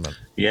interesting instrument.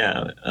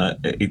 Yeah,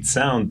 it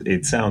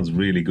sounds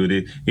really good.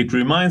 It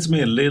reminds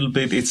me a little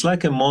bit. It's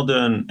like a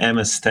modern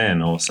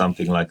MS-10 or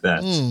something like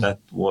that.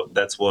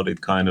 That's what it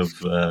kind of.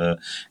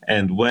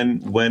 And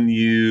when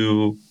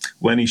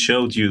when he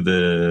showed you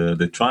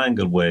the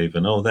triangle wave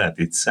and all that,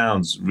 it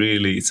sounds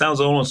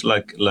almost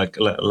like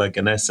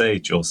an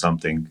SH or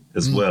something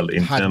as well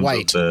in terms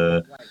weight.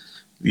 of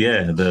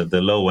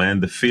the low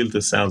end. The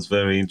filter sounds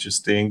very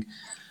interesting.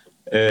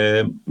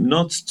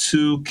 Not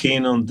too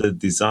keen on the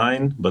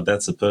design, but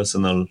that's a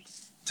personal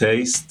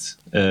taste.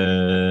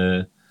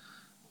 I'm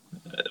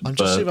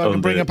just seeing if I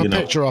can bring up a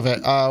picture of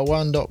it.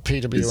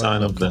 1.pwm.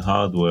 Design of the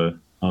hardware.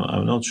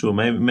 I'm not sure.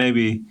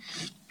 Maybe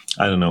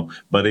I don't know.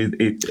 But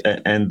it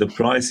and the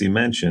price he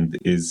mentioned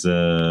is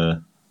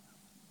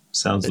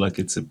sounds like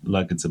it's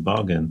a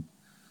bargain.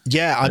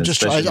 Yeah, I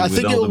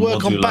think it'll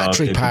work on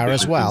battery power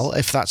as well,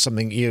 if that's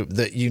something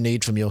that you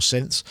need from your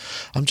synths.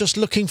 I'm just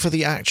looking for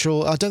the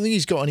actual. I don't think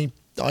he's got any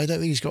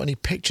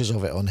pictures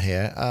of it on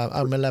here.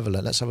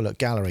 Malevolent. Let's have a look.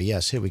 Gallery.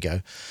 Yes, here we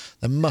go.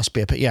 There must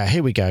be a. Yeah,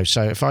 here we go.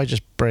 So if I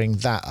just bring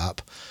that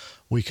up,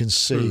 we can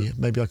see.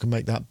 Maybe I can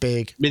make that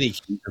big. Mini,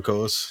 of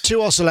course. 2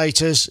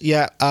 oscillators.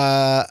 Yeah.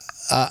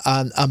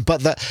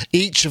 But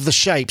each of the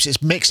shapes is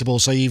mixable,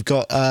 so you've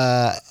got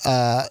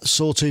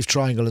sawtooth,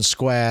 triangle, and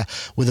square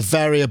with a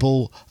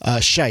variable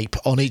shape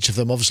on each of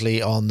them.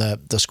 Obviously, on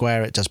the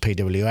square it does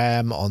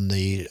PWM. On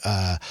the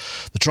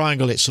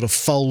triangle it sort of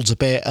folds a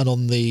bit, and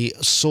on the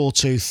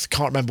sawtooth,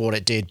 can't remember what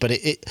it did, but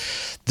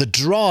the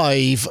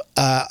drive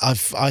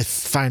I've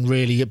found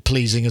really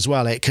pleasing as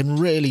well. It can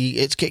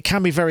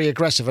be very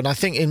aggressive, and I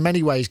think in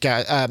many ways,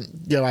 Ed,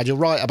 you're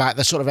right about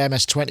the sort of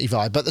MS-20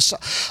 vibe. But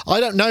I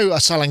don't know a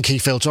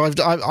Salenki filter.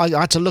 I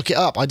had to look it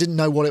up. I didn't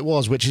know what it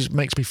was, which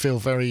makes me feel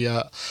very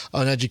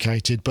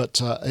uneducated.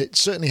 But it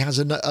certainly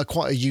has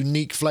quite a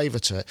unique flavour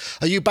to it.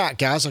 Are you back,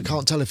 Gaz? I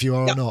can't tell if you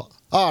are or not.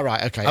 Oh,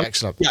 right. Okay.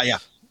 Excellent.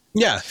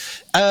 Yeah.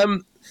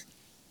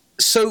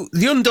 So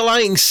the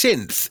underlying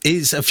synth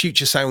is a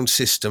Future Sound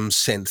Systems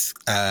synth.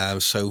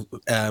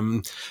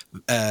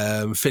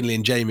 Finlay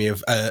and Jamie are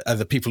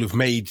the people who've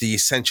made the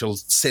essential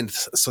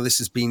synth. So this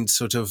has been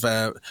sort of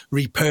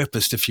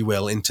repurposed, if you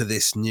will, into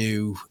this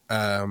new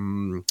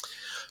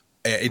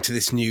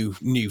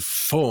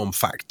form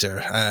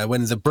factor.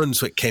 When the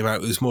Brunswick came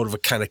out, it was more of a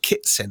kind of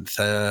kit synth.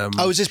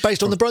 Is this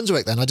based on the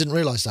Brunswick then? I didn't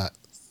realise that.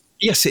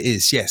 Yes, it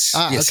is. Yes,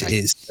 yes, okay.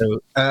 It is.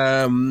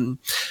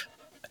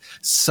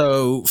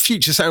 So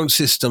Future Sound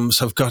Systems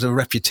have got a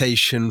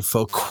reputation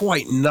for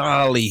quite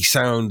gnarly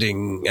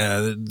sounding.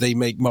 They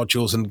make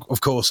modules and,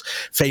 of course,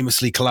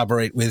 famously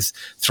collaborate with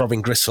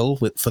Throbbing Gristle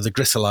for the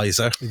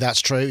Gristleizer.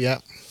 That's true, yeah.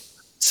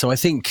 So I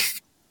think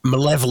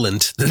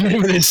Malevolent, the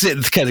name of the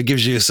synth, kind of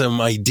gives you some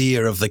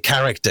idea of the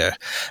character,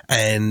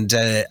 and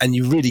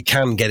you really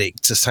can get it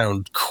to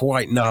sound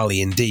quite gnarly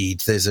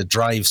indeed. There's a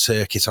drive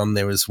circuit on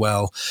there as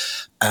well,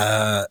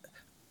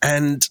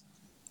 and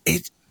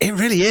it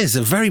really is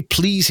a very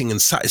pleasing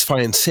and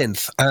satisfying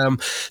synth.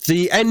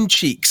 The end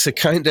cheeks are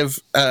kind of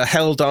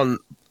held on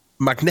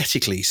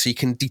magnetically, so you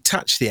can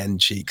detach the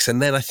end cheeks,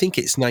 and then I think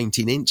it's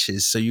 19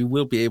 inches, so you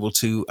will be able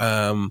to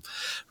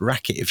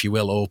rack it, if you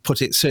will, or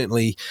put it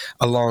certainly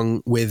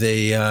along with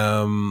a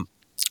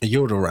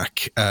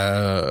Eurorack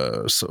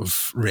sort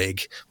of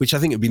rig, which I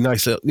think would be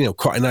nice,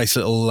 quite a nice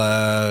little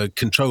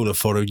controller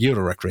for a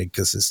Eurorack rig,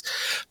 because there's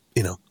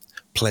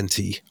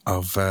plenty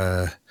of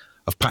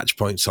patch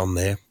points on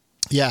there.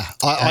 Yeah,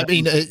 I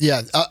mean, there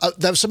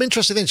were some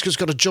interesting things because it's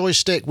got a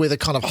joystick with a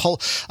kind of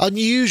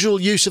unusual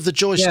use of the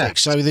joystick. Yeah.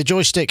 So the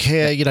joystick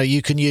here,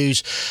 you can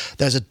use.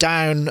 There's a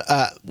down.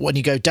 When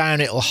you go down,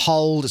 it'll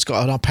hold. It's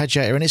got an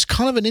arpeggiator, and it's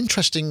kind of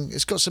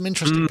it's got some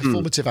interesting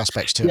performative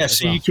aspects to it. Yeah,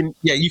 so well.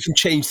 you can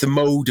change the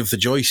mode of the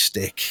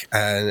joystick,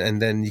 and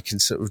then you can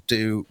sort of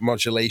do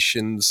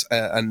modulations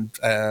and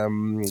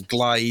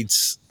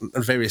glides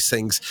and various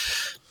things.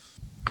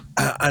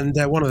 And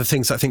one of the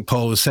things I think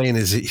Paul was saying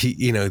is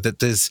that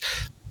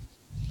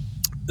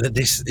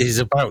this is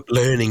about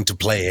learning to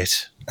play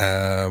it,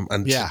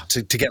 and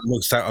to get the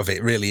most out of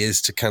it really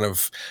is to kind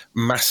of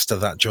master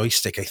that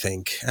joystick, I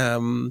think.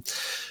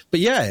 But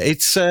yeah,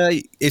 it's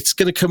going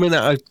to come in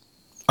at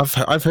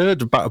I've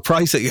heard about a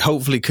price that you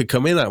hopefully could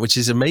come in at, which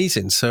is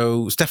amazing.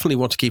 So it's definitely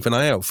one to keep an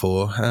eye out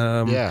for.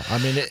 I mean,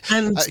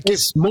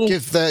 give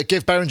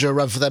Behringer a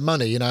run for their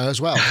money, as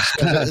well.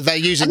 They're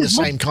using the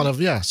same kind of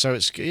so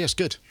it's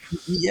good.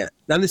 Yeah,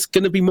 and it's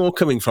going to be more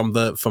coming from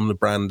the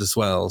brand as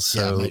well.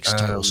 So it makes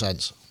total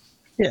sense.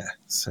 Yeah.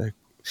 So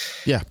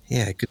yeah,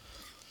 good.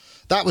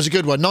 That was a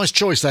good one. Nice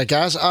choice there,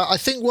 Gaz. I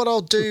think what I'll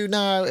do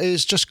now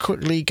is just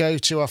quickly go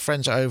to our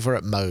friends over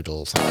at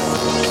Modal.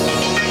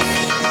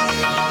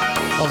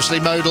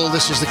 Obviously, Modal,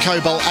 this is the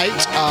Cobalt 8,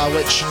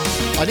 which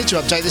I need to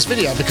update this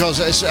video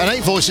because it's an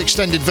 8-voice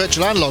extended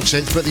virtual analog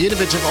synth, but the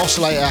innovative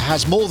oscillator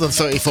has more than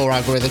 34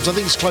 algorithms. I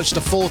think it's close to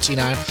 40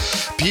 now.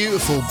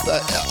 Beautiful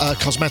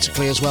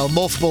cosmetically as well.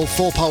 Morphable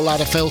 4-pole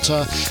ladder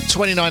filter,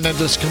 29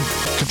 endless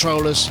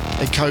controllers,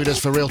 encoders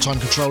for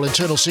real-time control,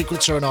 internal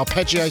sequencer and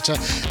arpeggiator,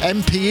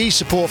 MPE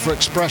support for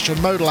expression,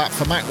 Modal app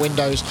for Mac,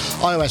 Windows,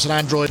 iOS and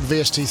Android,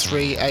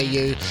 VST3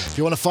 AU. If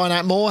you want to find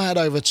out more, head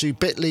over to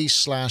bit.ly/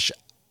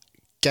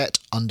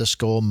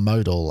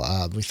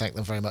 get_modal. We thank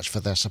them very much for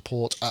their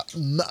support.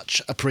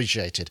 Much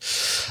appreciated.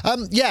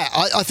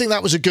 I think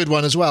that was a good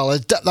one as well. I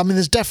mean,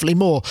 there's definitely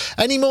more.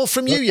 Any more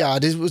from you,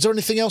 Yard? Was there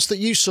anything else that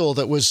you saw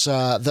that was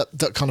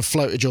that kind of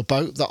floated your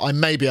boat that I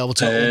may be able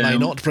to or may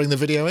not bring the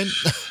video in?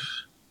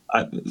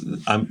 I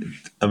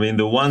mean,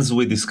 the ones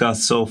we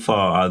discussed so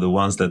far are the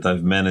ones that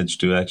I've managed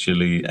to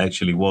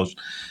actually watch.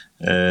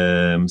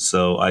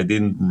 So I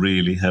didn't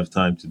really have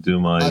time to do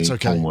my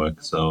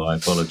homework, so I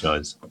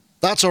apologize.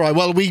 That's all right.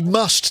 Well, we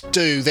must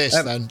do this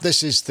then.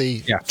 This is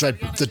the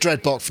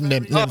Dreadbox from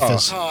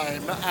Nymphos.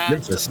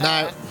 Nymphos.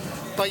 Now,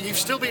 but you've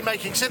still been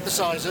making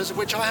synthesizers,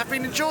 which I have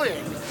been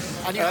enjoying,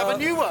 and you have a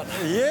new one.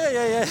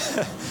 Yeah.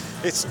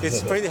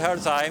 It's pretty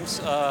hard times.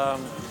 I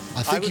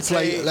think you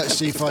play. Let's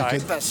see if I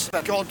can. That's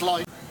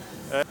godlike.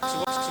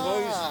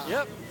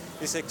 Yep.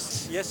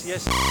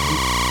 Yes.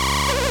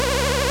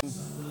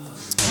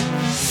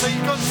 So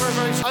you've gone for a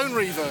very own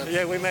reverb.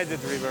 Yeah, we made it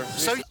reverb.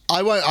 So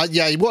I won't.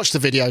 You watch the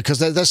video because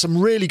there's some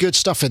really good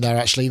stuff in there.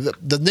 Actually,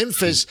 the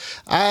Nymphos,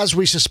 as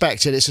we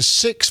suspected, it's a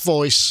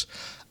 6-voice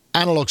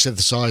analog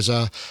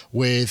synthesizer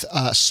with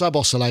a sub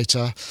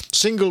oscillator,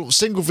 single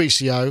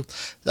VCO.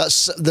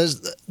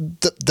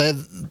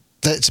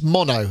 It's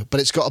mono, but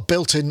it's got a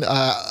built-in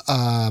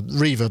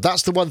reverb.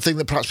 That's the one thing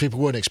that perhaps people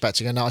weren't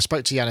expecting. And I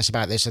spoke to Yanis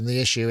about this, and the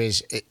issue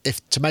is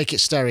if to make it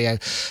stereo,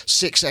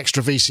 6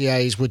 extra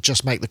VCAs would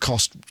just make the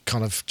cost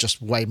kind of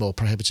just way more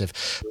prohibitive.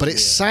 But it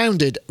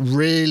sounded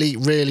really,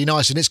 really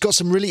nice, and it's got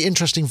some really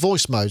interesting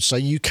voice modes. So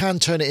you can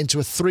turn it into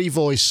a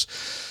 3-voice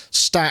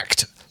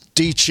stacked,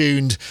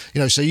 detuned,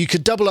 so you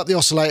could double up the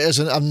oscillators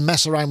and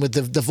mess around with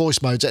the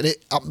voice modes, and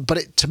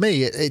to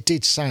me it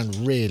did sound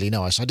really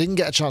nice. I didn't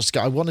get a chance to go.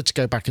 I wanted to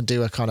go back and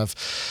do a kind of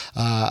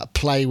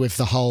play with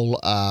the whole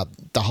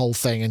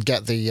thing and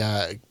get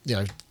the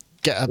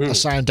get a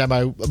sound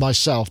demo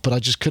myself, but I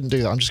just couldn't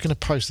do that. I'm just going to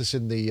post this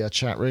in the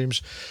chat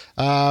rooms.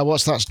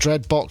 What's that? It's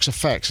Dreadbox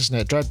Effects, isn't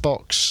it?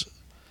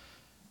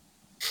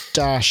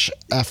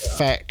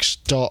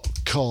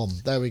 Dreadbox-effects.com.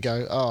 There we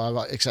go.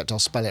 Oh, except I'll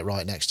spell it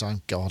right next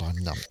time. God, I'm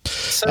numb.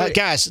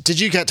 Gaz, did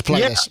you get to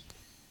play this?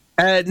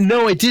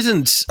 No, I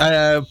didn't.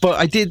 But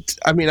I did.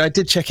 I mean, I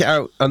did check it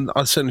out, and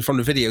certainly from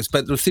the videos.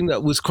 But the thing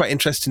that was quite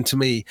interesting to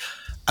me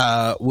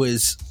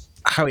was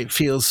how it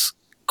feels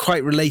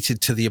quite related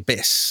to the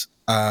Abyss.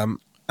 And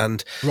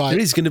there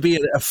is going to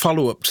be a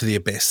follow-up to the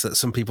Abyss that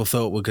some people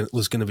thought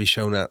was going to be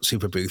shown at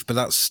Super Booth, but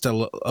that's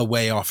still a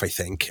way off, I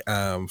think,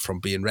 from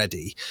being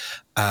ready.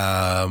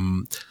 But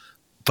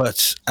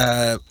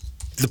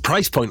the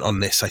price point on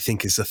this, I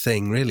think, is the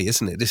thing, really,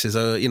 isn't it? This is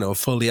a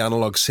fully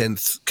analog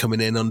synth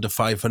coming in under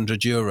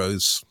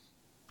 €500,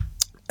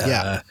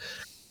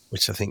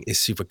 which I think is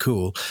super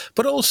cool.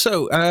 But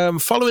also,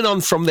 following on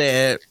from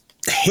their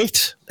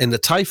hit in the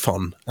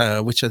Typhon,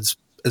 which has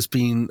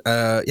been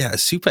a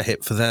super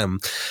hit for them.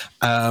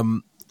 I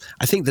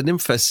think the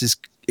Nymphos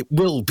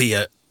will be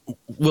a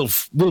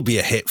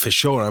hit for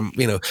sure.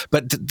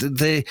 But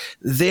they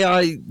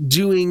are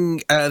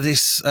doing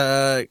this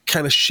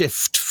kind of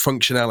shift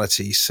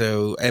functionality.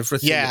 So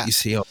everything that you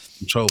see on the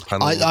control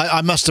panel.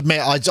 I must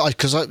admit,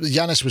 because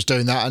Yanis was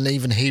doing that, and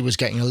even he was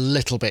getting a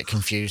little bit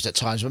confused at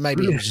times, but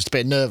maybe he was just a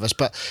bit nervous.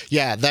 But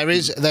yeah, there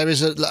is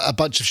a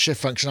bunch of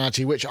shift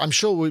functionality, which I'm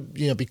sure would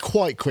be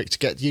quite quick to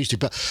get used to.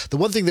 But the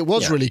one thing that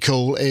was really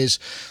cool is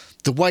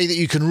the way that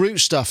you can route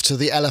stuff to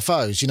the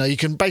LFOs. You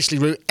can basically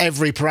route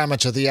every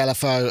parameter of the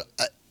LFO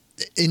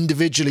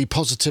individually,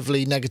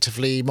 positively,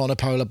 negatively,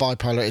 monopolar,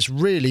 bipolar. It's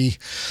really,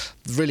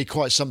 really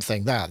quite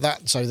something.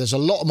 So there's a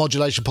lot of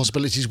modulation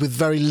possibilities with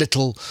very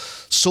little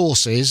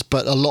sources,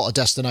 but a lot of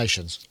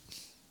destinations.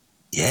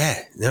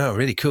 Yeah, no,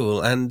 really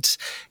cool. And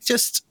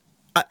just,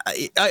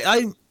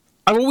 I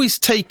always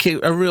take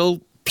a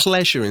real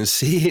pleasure in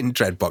seeing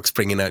Dreadbox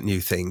bringing out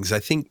new things. I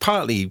think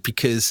partly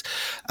because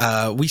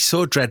we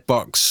saw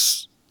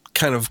Dreadbox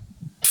kind of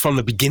from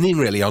the beginning,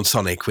 really, on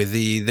Sonic with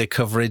the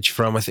coverage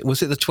from, I think,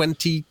 was it the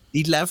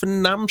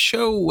 2011 NAMM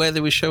show where they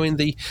were showing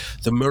the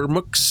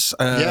Murmuks?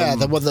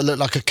 The one that looked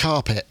like a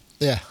carpet.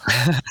 Yeah.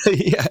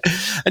 Yeah.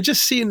 And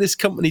just seeing this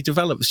company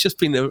develop, it's just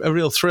been a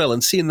real thrill,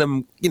 and seeing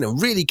them,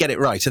 really get it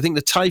right. I think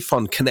the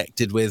Typhon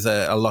connected with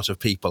a lot of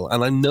people,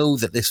 and I know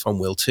that this one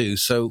will too.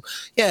 So,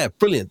 yeah,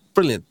 brilliant.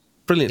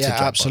 Yeah,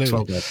 absolutely.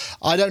 Well,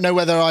 I don't know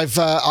whether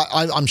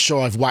I'm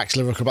sure I've waxed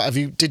lyrical, but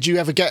did you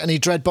ever get any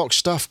Dreadbox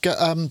stuff,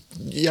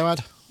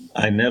 Yoad?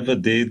 I never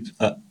did.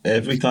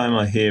 Every time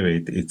I hear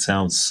it, it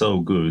sounds so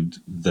good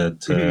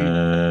that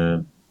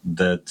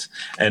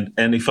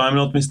and if I'm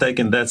not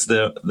mistaken, that's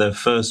their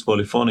first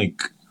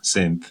polyphonic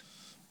synth.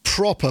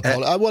 Proper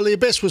well, the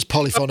Abyss was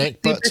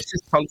polyphonic, but the Abyss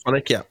is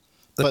polyphonic, yeah,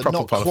 but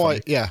not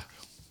quite, yeah.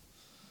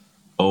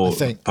 Or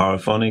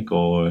paraphonic,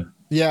 or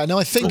no,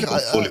 I think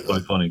fully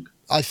polyphonic.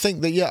 I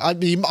think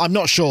that, I'm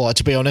not sure,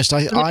 to be honest.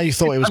 I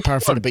thought it was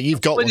paraphonic, but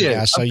you've got one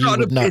there, so you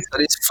would know.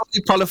 It's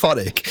fully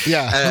polyphonic.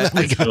 Yeah,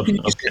 there we go.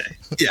 Okay.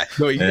 Yeah,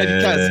 no, you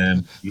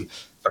can.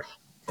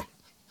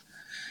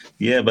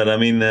 Yeah, but I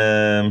mean,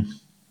 I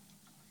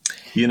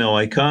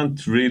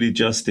can't really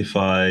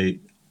justify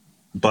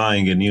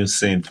buying a new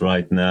synth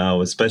right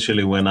now,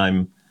 especially when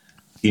I'm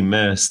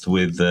immersed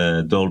with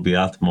Dolby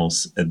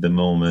Atmos at the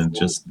moment,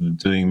 just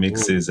doing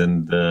mixes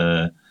and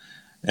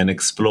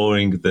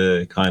exploring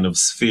the kind of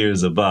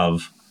spheres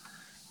above,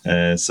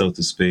 so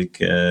to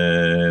speak,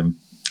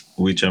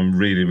 which I'm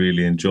really,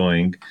 really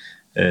enjoying.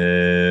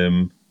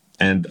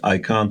 And I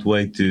can't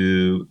wait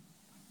to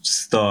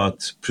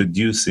start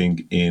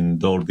producing in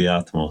Dolby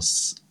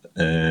Atmos,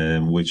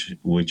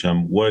 which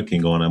I'm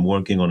working on. I'm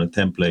working on a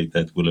template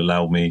that will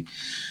allow me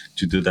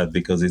to do that,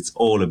 because it's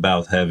all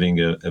about having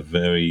a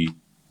very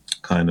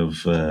kind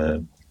of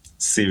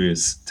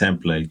serious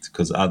template,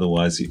 because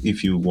otherwise,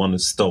 if you want to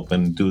stop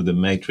and do the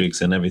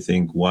matrix and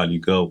everything while you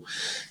go,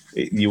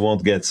 you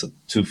won't get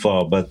too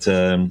far. But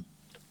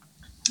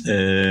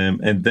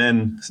and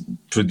then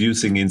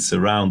producing in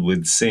surround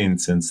with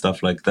synths and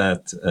stuff like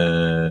that,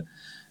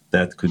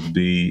 that could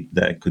be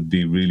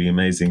really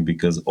amazing,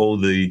 because all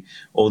the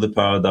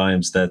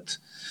paradigms that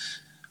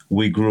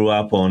we grew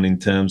up on in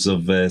terms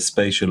of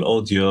spatial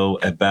audio,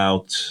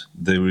 about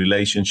the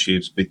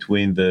relationships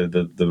between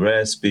the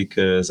rear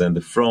speakers and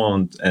the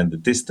front, and the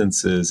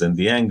distances and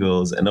the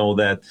angles and all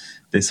that,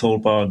 this whole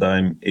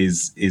paradigm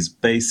is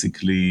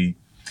basically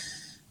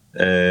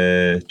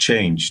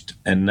changed.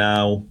 And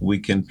now we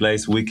can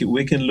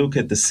look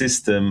at the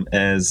system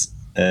as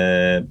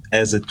a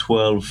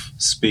 12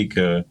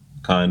 speaker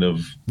kind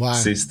of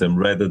system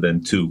rather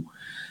than 2.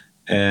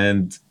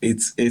 And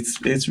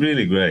it's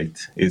really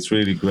great. It's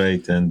really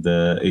great, and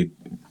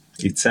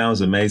it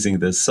sounds amazing.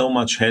 There's so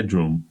much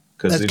headroom.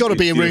 There's got to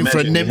be a room for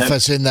a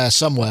Nymphos in there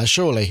somewhere,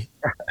 surely.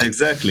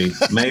 Exactly.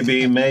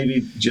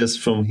 Maybe just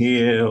from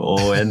here,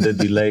 and the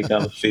delay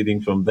kind of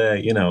feeding from there.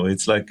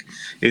 It's like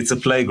it's a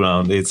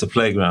playground. It's a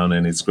playground,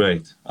 and it's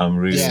great. I'm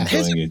really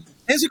enjoying it.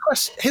 Here's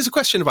a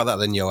question about that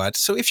then, Yoad.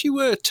 So if you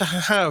were to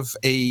have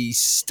a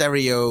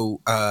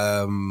stereo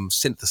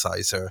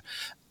synthesizer,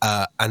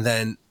 and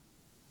then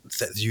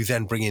that you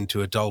then bring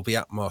into a Dolby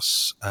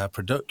Atmos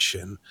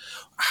production,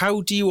 how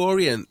do you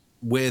orient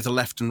where the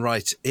left and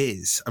right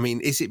is? I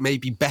mean, is it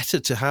maybe better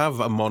to have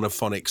a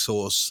monophonic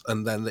source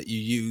and then that you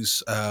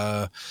use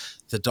the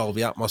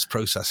Dolby Atmos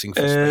processing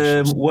for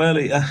spatial? Well,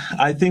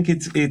 I think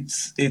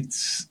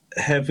it's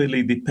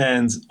heavily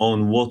depends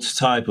on what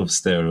type of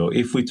stereo.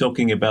 If we're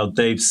talking about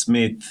Dave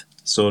Smith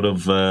sort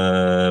of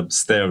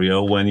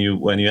stereo, when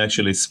you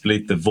actually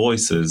split the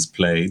voices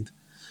played,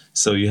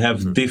 so you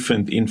have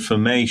different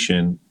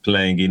information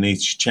playing in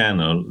each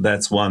channel,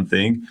 that's one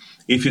thing.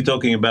 If you're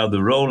talking about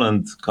the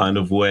Roland kind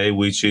of way,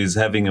 which is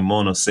having a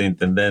mono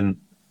synth and then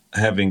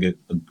having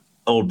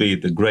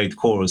albeit a great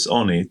chorus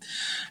on it,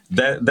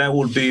 that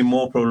would be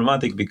more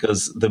problematic,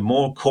 because the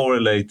more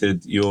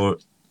correlated your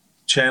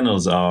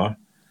channels are,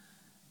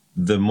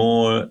 the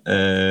more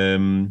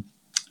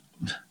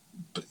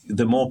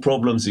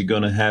problems you're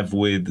going to have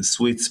with the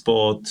sweet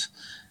spot.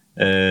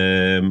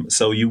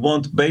 So you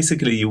want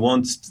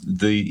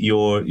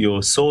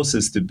your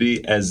sources to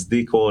be as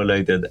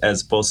decorrelated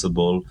as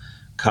possible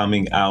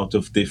coming out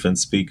of different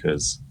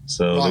speakers.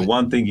 So the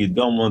one thing you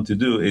don't want to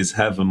do is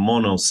have a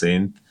mono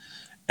synth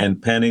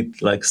and pan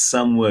it like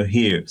somewhere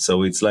here.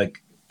 So it's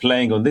like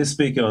playing on this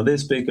speaker, on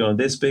this speaker, on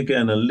this speaker,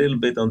 and a little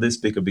bit on this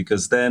speaker,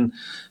 because then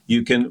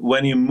you can,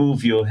 when you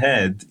move your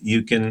head,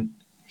 you can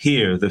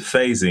hear the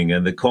phasing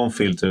and the comb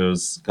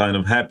filters kind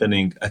of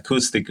happening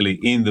acoustically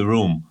in the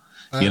room.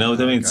 You know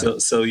what I mean? Okay.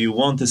 So you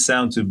want the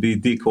sound to be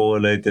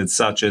decorrelated,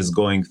 such as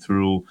going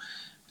through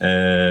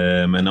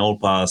an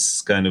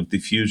all-pass kind of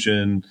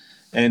diffusion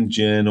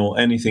engine or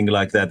anything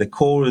like that. The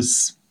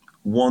chorus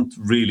won't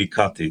really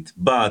cut it,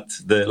 but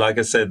like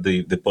I said,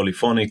 the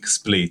polyphonic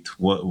split,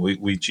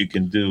 which you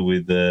can do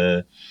with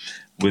a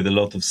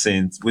lot of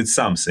synths, with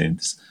some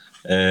synths,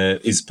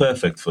 is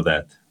perfect for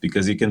that,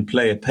 because you can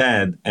play a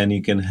pad and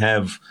you can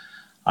have,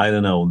 I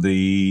don't know,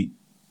 the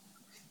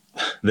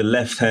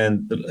left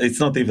hand, it's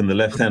not even the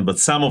left hand, but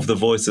some of the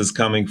voices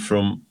coming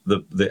from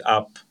the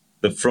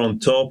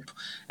front top,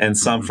 and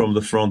some from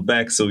the front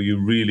back, so you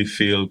really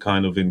feel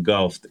kind of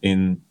engulfed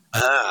in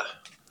the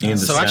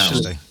sound.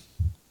 Actually,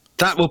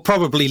 that will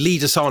probably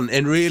lead us on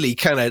and really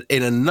kind of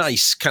in a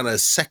nice kind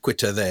of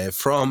sequitur there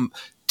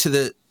to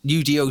the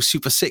UDO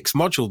Super 6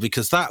 module,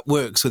 because that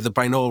works with the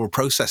binaural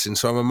processing.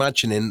 So I'm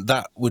imagining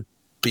that would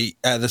be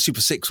the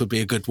Super 6 would be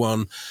a good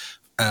one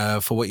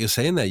for what you're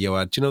saying there,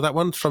 Yoad. Do you know that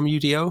one from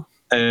UDO?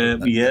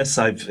 Yes,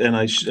 I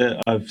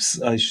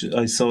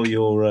saw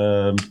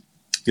your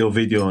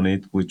video on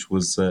it, which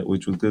was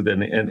good,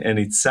 and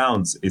it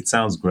sounds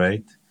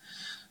great.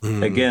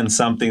 Again,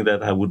 something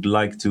that I would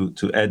like to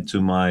add to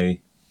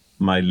my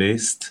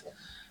list.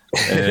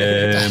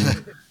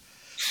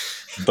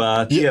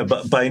 But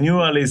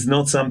binaural is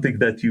not something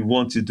that you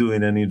want to do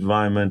in an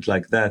environment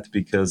like that,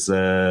 because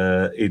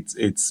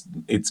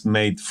it's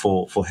made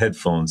for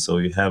headphones. So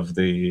you have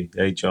the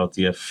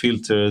HRTF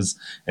filters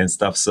and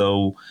stuff.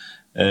 So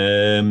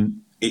it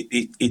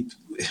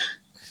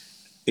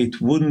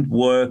wouldn't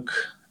work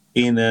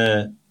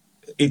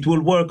it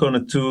will work on a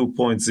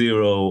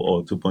 2.0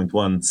 or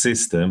 2.1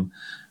 system,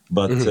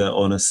 but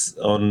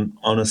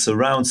on a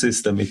surround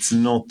system, it's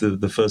not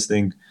the first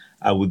thing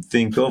I would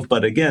think of.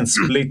 But again,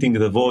 splitting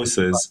the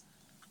voices.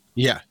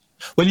 Yeah.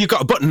 Well, you've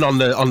got a button on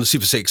the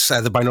Super 6,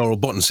 the binaural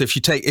button. So if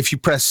you turn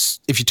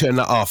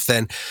that off,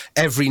 then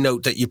every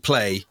note that you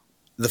play,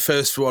 the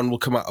first one will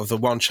come out of the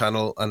one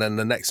channel, and then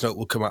the next note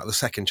will come out of the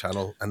second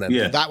channel, and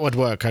then that would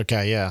work.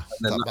 Okay, yeah,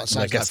 that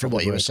sounds like from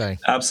what you were saying.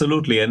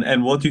 Absolutely,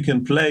 and what you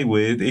can play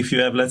with, if you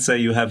have, let's say,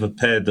 you have a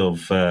pad of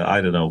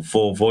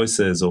 4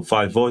 voices or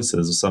 5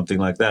 voices or something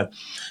like that,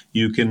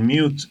 you can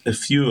mute a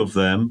few of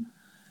them.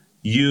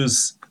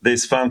 Use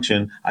this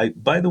function.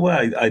 By the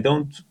way, I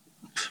don't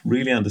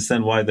really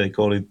understand why they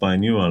call it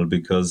binaural,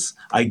 because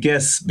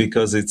it's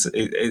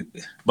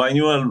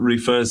binaural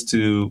refers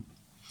to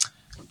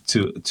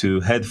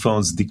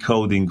headphones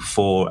decoding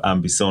for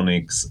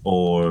ambisonics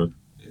or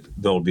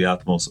Dolby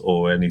Atmos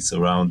or any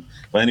surround.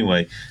 But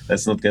anyway,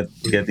 let's not get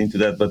into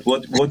that. But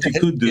what you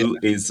could do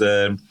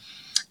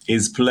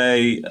is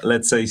play,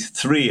 let's say,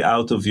 3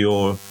 out of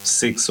your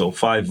 6 or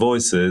 5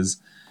 voices,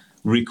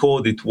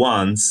 record it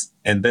once,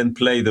 and then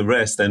play the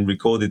rest and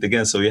record it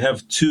again. So you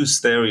have 2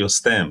 stereo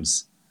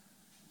stems,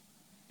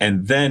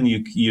 and then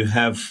you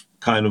have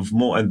kind of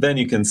more, and then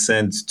you can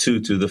send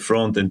 2 to the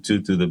front and 2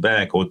 to the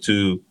back, or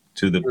 2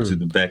 to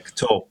the back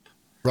top,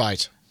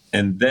 right?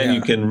 And then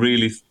you can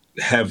really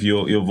have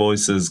your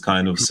voices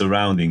kind of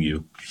surrounding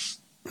you.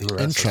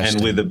 Interesting.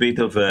 And with a bit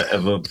of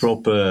a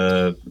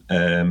proper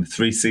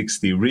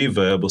 360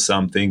 reverb or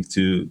something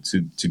to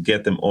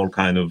get them all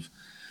kind of,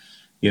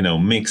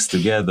 mixed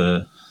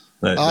together.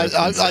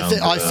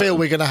 I feel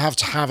we're going to have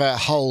a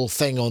whole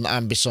thing on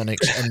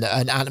ambisonics and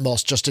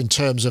Atmos, just in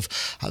terms of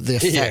the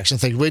effects and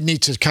things. We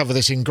need to cover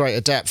this in greater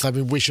depth. I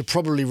mean, we should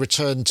probably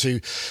return to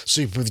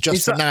Superbooth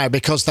just for now,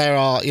 because there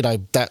are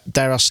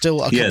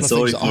still a couple of things.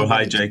 Sorry for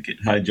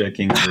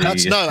hijacking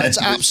that's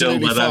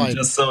absolutely show, but fine. I'm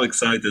just so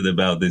excited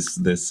about this.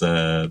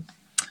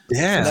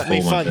 Let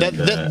me find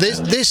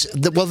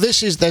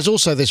there's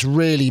also this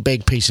really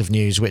big piece of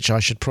news which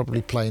I should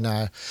probably play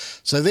now.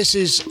 So this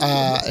is,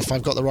 if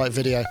I've got the right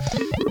video,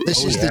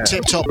 this is the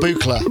Tip Top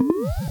Buchla.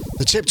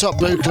 The Tip Top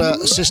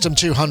Buchla System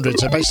 200.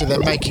 So basically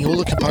they're making all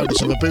the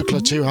components of a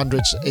Buchla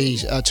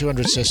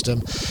 200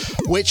 system,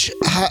 which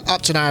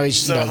up to now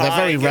is, they're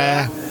very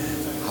rare.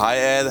 Hi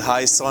Ed,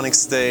 hi Sonic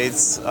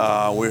States.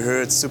 We're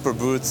here at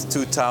Superbooth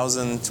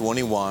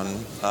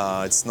 2021.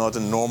 It's not a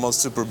normal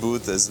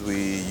Superbooth as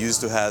we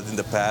used to have in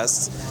the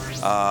past,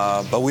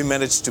 but we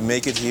managed to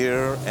make it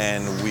here,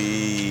 and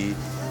we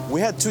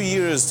had 2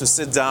 years to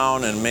sit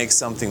down and make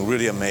something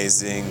really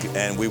amazing,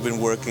 and we've been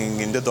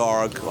working in the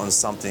dark on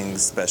something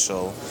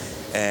special,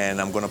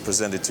 and I'm going to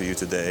present it to you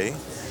today.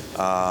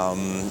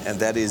 And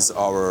that is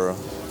our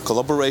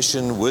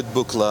collaboration with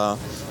Buchla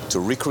to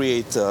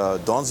recreate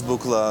Dons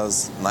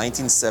Buchla's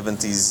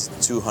 1970s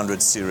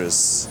 200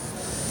 series.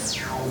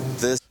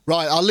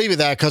 Right, I'll leave it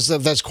there because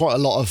there's quite a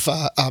lot of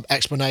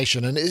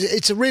explanation, and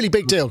it's a really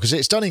big deal because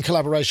it's done in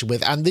collaboration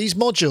with, and these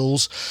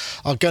modules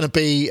are going to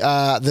be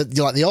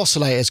the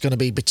oscillator is going to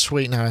be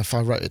between, now if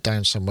I wrote it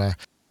down somewhere,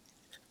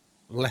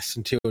 less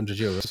than €200,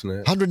 isn't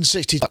it?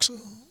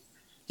 $160.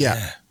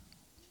 Yeah.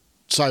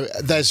 So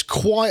there's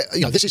quite,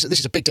 this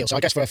is a big deal. So I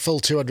guess for a full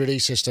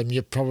 200E system,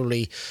 you're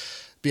probably,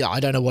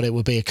 I don't know what it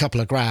would be, a couple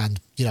of grand,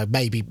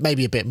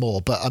 maybe a bit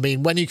more. But I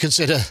mean, when you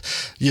consider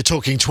you're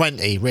talking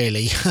 20,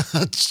 really,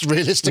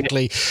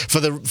 realistically,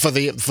 for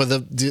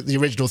the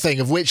original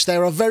thing, of which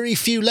there are very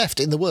few left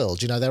in the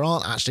world. There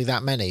aren't actually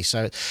that many.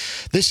 So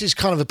this is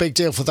kind of a big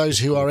deal for those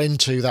who are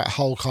into that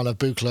whole kind of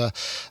Buchla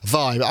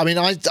vibe. I mean,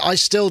 I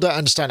still don't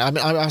understand. I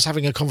mean, I was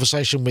having a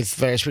conversation with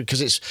various,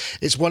 because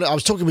it's one. I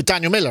was talking with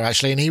Daniel Miller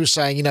actually, and he was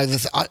saying,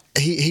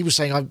 he was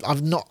saying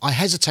I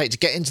hesitate to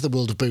get into the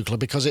world of Buchla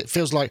because it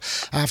feels like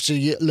I have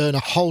to learn a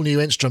whole new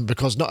instrument,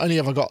 because not only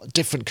have I got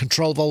different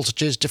control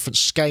voltages, different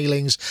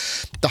scalings,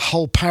 the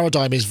whole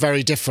paradigm is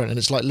very different, and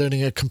it's like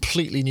learning a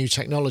completely new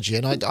technology.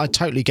 And I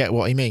totally get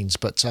what he means.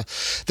 But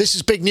this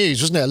is big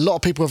news, wasn't it? A lot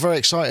of people are very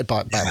excited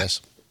about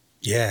this.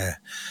 Yeah.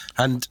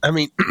 And I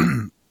mean,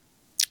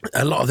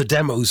 a lot of the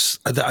demos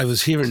that I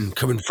was hearing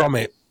coming from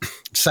it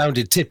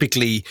sounded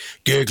typically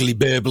gurgly,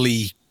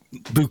 burbly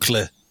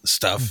Buchla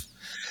stuff.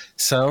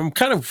 So I'm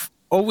kind of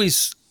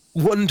always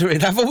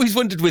wondering, I've always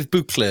wondered with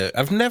Buchla,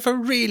 I've never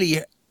really,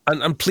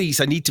 and please,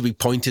 I need to be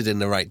pointed in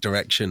the right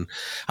direction,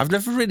 I've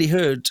never really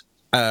heard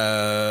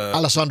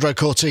Alessandro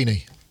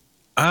Cortini.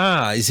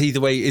 Is he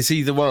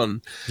the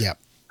one? Yeah.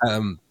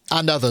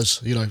 And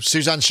others,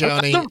 Suzanne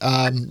Ciani,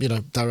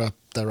 there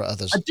are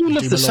others. I do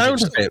love the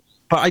sound of it,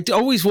 but I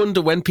always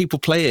wonder when people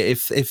play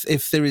it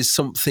if there is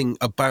something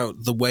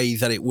about the way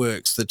that it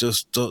works that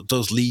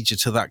does lead you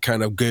to that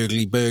kind of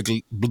gurgly,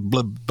 burgly,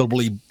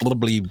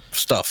 bubbly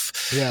stuff.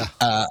 Yeah.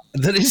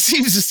 That it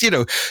seems just,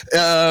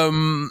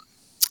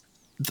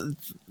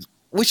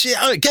 which,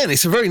 again,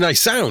 it's a very nice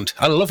sound.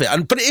 I love it.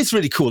 But it is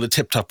really cool that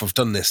Tip Top have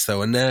done this,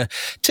 though. And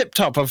Tip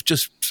Top have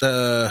just,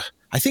 I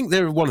think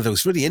they're one of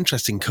those really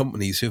interesting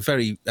companies who are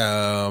very,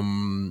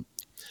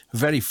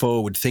 very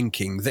forward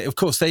thinking. Of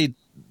course, they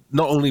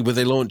not only were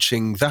they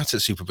launching that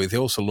at Superbooth, they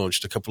also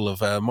launched a couple of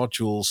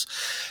modules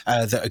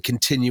that are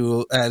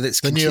continual. That's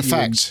the new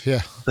effects,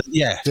 The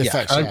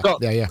effects, I've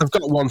got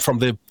one from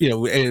the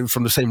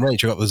from the same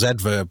range. I've got the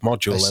Z-Verb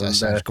module. That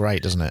sounds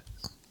great, doesn't it?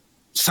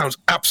 Sounds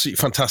absolutely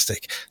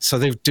fantastic. So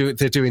they're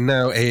doing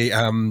now a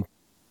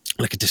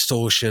like a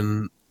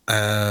distortion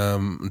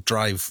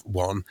drive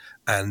one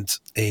and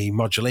a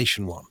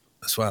modulation one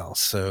as well.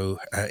 So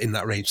in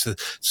that range,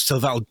 so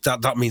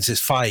that means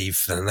there's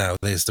 5 now.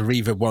 There's the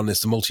reverb one,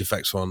 there's the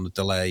multi-effects one, the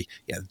delay,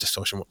 the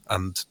distortion one,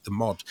 and the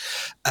mod.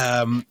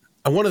 And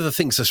one of the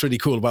things that's really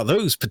cool about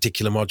those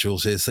particular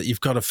modules is that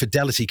you've got a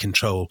fidelity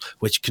control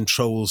which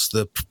controls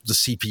the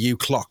CPU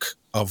clock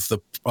of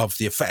the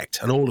effect,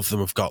 and all of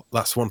them have got.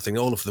 That's one thing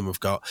all of them have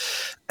got,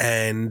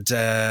 and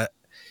like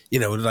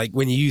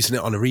when you're using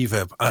it on a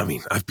reverb. I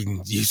mean, I've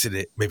been using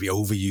it, maybe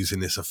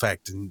overusing this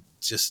effect, and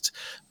just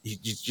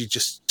you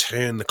just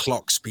turn the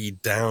clock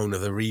speed down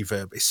of the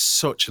reverb. It's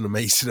such an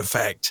amazing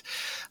effect.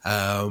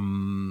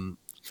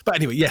 But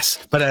anyway, yes.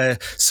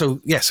 But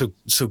so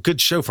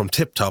good show from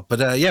Tip Top. But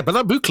but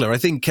that Buchla, I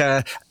think,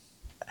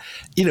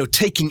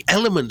 taking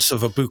elements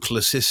of a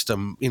Buchla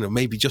system,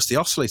 maybe just the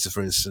oscillator,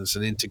 for instance,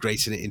 and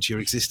integrating it into your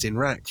existing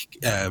rack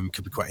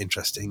could be quite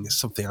interesting. It's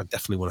something I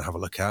definitely want to have a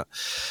look at.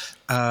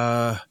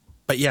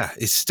 But yeah,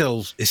 it's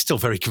still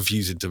very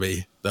confusing to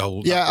me. I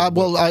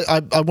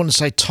want to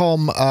say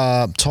Tom,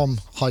 hi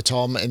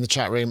Tom, in the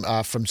chat room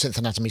from Synth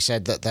Anatomy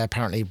said that they're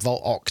apparently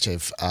volt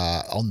octave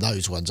on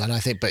those ones, and I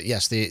think, but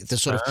yes, the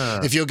sort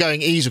of if you're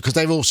going easel, because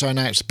they've also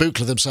announced,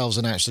 Buchla themselves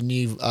announced a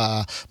new,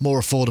 more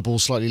affordable,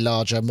 slightly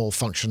larger, more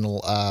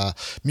functional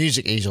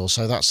music easel,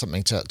 so that's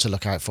something to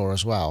look out for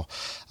as well.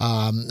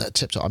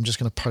 Tip top. I'm just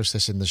going to post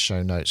this in the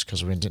show notes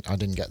because I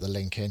didn't get the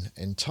link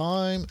in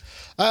time.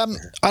 I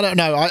don't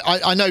know.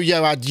 I know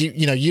Yoad,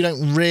 you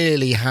don't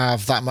really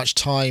have that much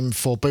time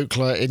for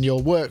Buchla in your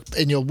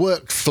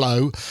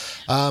workflow,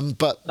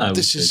 but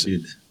this is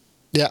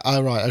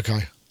right,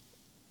 okay.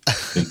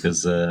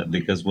 because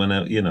when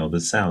the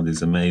sound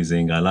is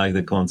amazing. I like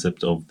the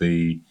concept of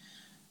the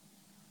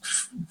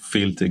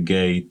filter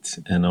gate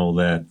and all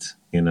that.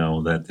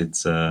 That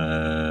it's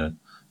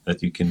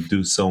that you can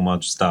do so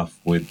much stuff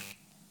with,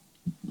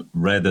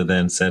 rather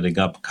than setting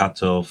up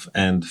cutoff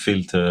and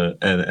filter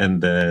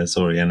and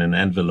an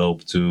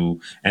envelope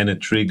and a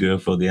trigger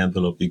for the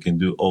envelope. You can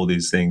do all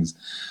these things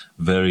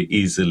very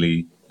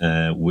easily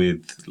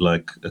with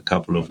like a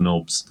couple of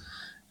knobs.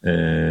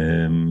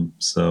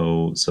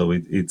 So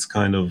it's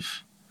kind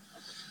of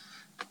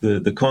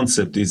the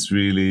concept is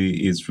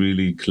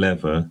really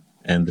clever,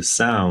 and the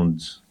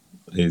sound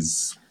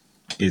is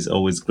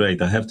always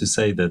great. I have to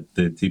say that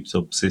the Tip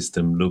Top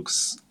system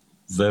looks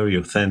very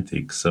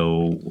authentic.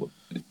 So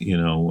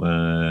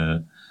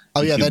the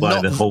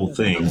whole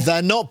thing.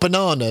 They're not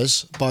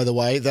bananas, by the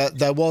way.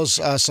 There was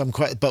some,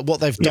 but what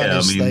they've done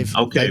is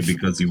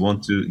because you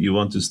want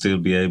to still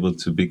be able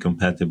to be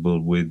compatible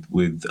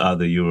with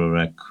other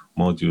Eurorack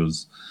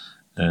modules.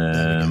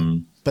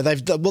 But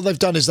what they've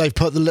done is they've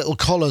put the little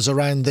collars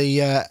around the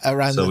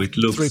so it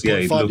looks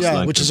 3.5,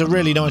 like which is a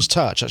really nice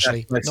touch,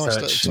 actually. Nice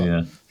touch.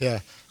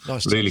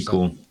 Nice. Really touch,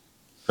 cool.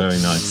 Very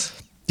nice.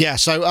 Yeah,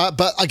 so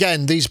but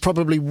again, these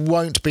probably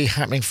won't be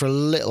happening for a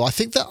little. I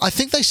think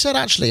they said,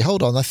 actually,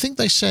 hold on. I think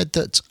they said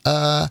that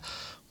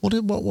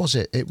what was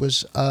it? It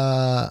was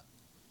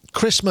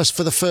Christmas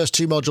for the first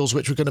 2 modules,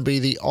 which were going to be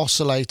the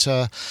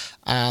oscillator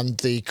and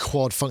the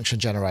quad function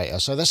generator.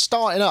 So they're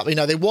starting up.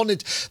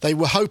 They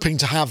were hoping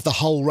to have the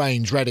whole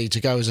range ready to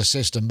go as a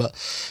system, but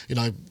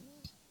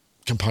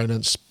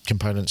components.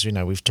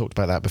 We've talked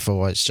about that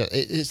before. It's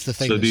the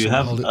thing. So do you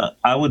have?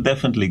 I would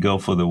definitely go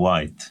for the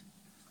white.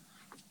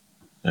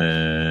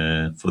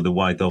 For the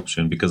white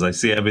option, because I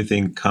see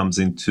everything comes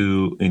in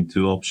two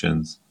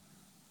options,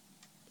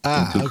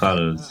 in two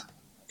colors.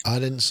 I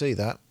didn't see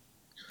that.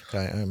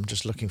 Okay, I'm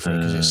just looking for it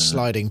because it's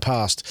sliding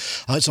past.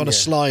 It's on a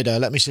slider.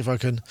 Let me see if I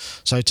can.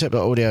 So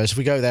Tip.audio. So if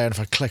we go there and if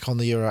I click on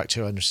the Eurorack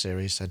 200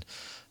 series, then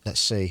let's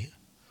see.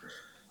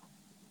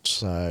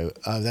 So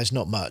there's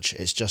not much.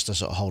 It's just a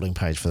sort of holding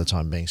page for the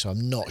time being. So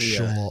I'm not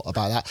sure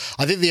about that.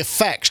 I think the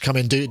effects come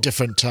in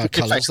different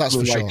colours. That's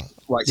for sure.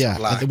 White and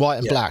black. The white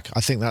and black. I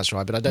think that's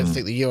right. But I don't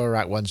think the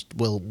Eurorack ones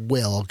will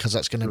because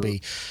that's going to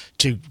be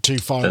too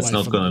far away. That's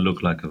not going to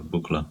look like a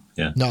Buchla.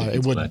 Yeah. No,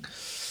 it wouldn't.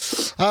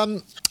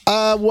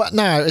 What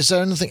now? Is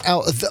there anything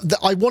else?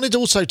 I wanted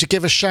also to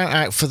give a shout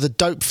out for the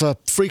Doepfer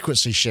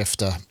frequency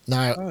shifter.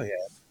 Now,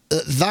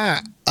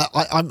 that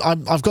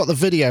I've got the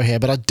video here,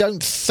 but I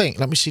don't think.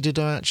 Let me see. Did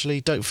I actually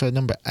Doepfer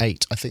number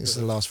 8? I think this is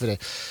the last video.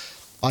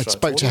 I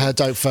spoke to her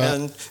Doepfer.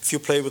 And if you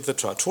play with the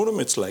Tritonum,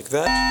 it's like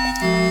that.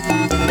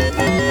 And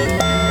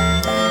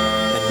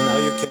now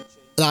you can.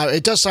 Now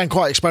it does sound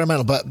quite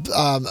experimental, but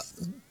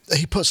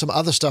he put some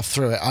other stuff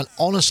through it, and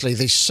honestly,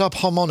 the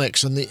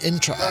subharmonics and the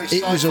intro,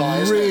 it was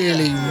a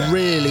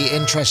really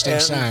interesting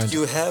sound.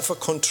 You have a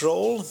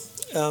control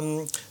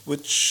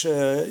which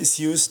is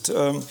used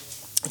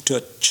to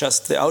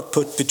adjust the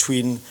output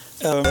between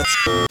Let me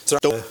see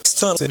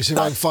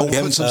if I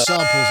can put some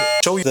samples.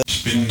 show you the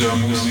Ich bin der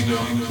Musiker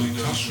mit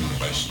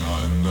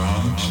Taschenrechner in der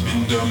Hand. Ich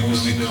bin der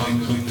Musiker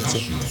mit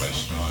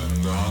Taschenrechner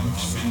in der Hand.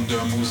 Ich bin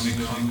der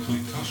Musiker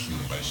mit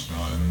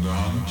Taschenrechner in der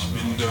Hand. Ich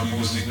bin der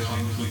Musiker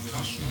mit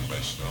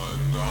Taschenrechner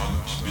in der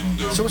Hand. Ich bin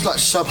der It's almost like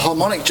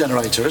subharmonic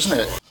generator, isn't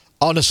it?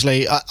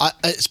 Honestly,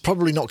 it's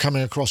probably not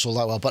coming across all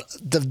that well, but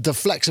the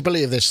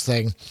flexibility of this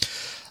thing.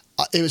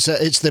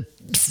 It's the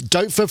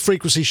Doepfer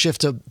frequency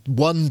shifter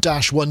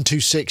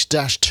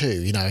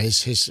 1-126-2. You know,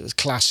 his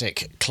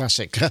classic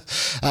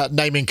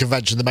naming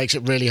convention that makes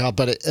it really hard.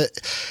 But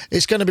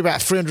it's going to be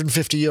about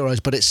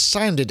 €350. But it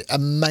sounded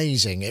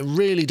amazing. It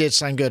really did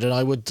sound good, and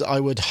I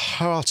would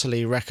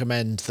heartily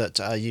recommend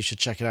that you should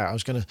check it out. I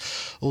was going to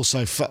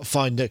also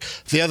find it.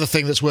 The other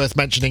thing that's worth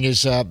mentioning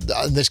is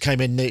this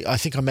came in. I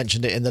think I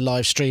mentioned it in the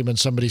live stream, and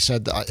somebody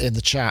said that in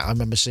the chat. I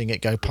remember seeing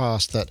it go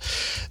past that.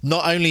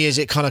 Not only is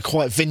it kind of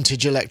quite vintage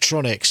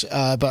electronics,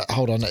 but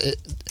hold on,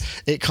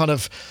 it kind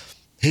of,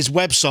 his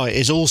website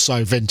is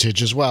also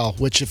vintage as well,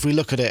 which if we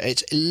look at it,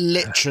 it's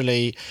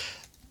literally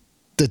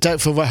the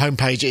Doepfer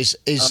homepage is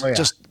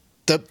just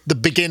the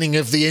beginning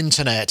of the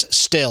internet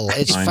still.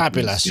 It's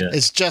fabulous. Yeah.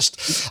 It's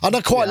just, and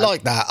I quite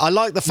like that. I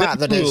like the fact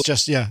that it's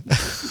just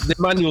the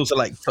manuals are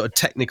like sort of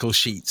technical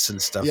sheets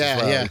and stuff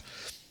as well.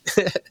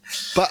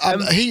 But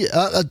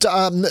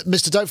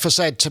Mr. Doepfer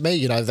said to me,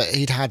 you know, that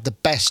he'd had the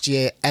best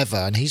year ever,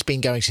 and he's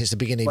been going since the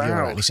beginning of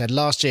Euro. And he said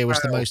last year was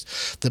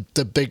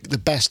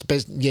the best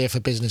year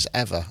for business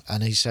ever.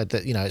 And he said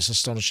that, you know, it's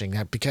astonishing.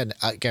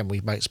 Again,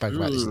 we spoke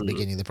about this at the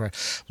beginning of the program.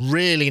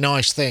 Really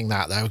nice thing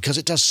that though, because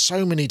it does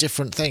so many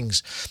different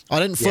things. I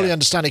didn't fully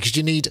understand it because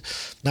you need.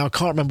 Now I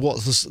can't remember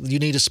you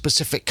need a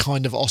specific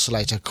kind of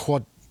oscillator.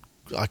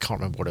 I can't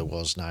remember what it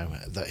was now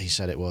that he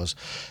said it was.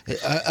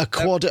 A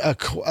quad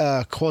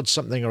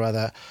something or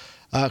other.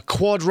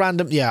 Quad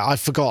random. Yeah, I've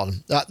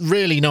forgotten.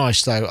 Really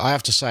nice though, I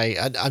have to say.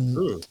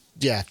 And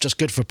yeah, just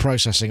good for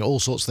processing, all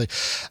sorts of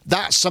things.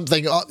 That's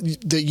something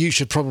that you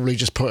should probably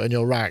just put in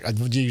your rack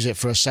and use it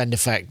for a send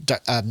effect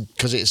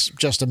because it's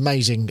just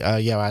amazing,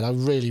 Johan. I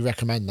really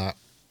recommend that.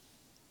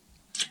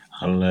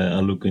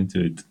 I'll look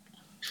into it.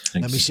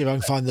 Thanks. Let me see if I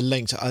can find the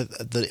link to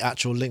the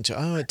actual link to.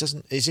 Oh, it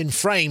doesn't. It's in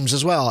frames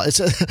as well.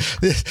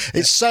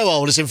 It's so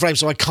old. It's in frames,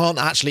 so I can't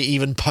actually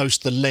even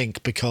post the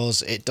link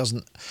because it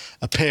doesn't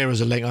appear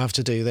as a link. I have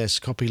to do this: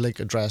 copy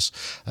link address,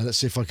 and let's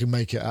see if I can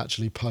make it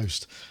actually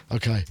post.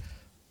 Okay,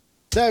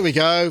 there we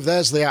go.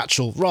 There's the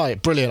actual.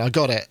 Right, brilliant. I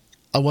got it.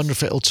 I wonder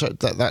if it'll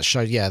that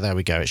show. Yeah, there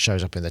we go. It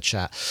shows up in the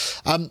chat.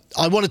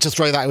 I wanted to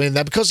throw that in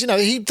there because, you know,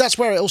 that's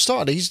where it all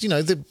started. He's, you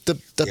know, the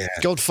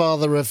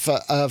godfather of,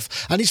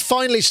 and he's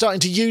finally starting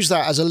to use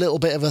that as a little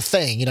bit of a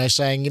thing. You know,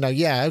 saying, you know,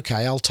 yeah,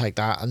 okay, I'll take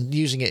that, and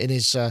using it in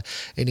his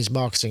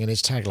marketing and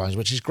his taglines,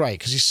 which is great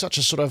because he's such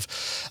a sort of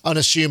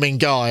unassuming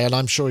guy, and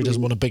I'm sure he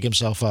doesn't want to big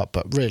himself up,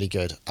 but really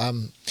good.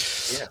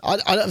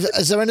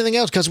 Is there anything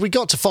else? Because we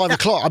got to 5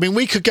 o'clock. I mean,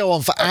 we could go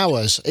on for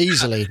hours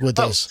easily with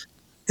this.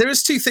 There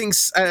is two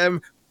things. I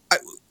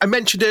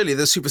mentioned earlier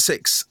the Super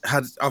 6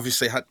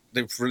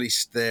 they've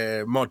released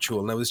their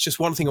module. And there was just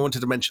one thing I wanted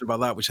to mention about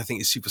that, which I think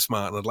is super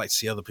smart, and I'd like to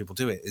see other people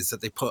do it, is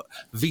that they put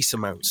VESA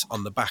mounts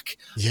on the back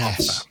of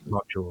that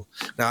module.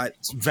 Now,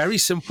 it's a very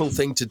simple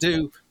thing to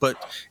do, but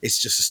it's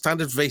just a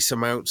standard VESA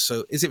mount.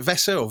 So is it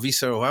VESA or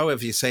VESA or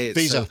however you say it?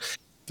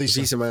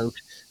 VESA mount.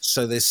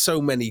 So there's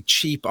so many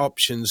cheap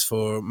options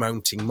for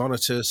mounting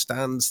monitor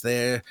stands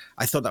there.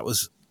 I thought that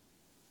was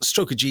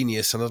stroke of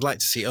genius, and I'd like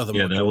to see other.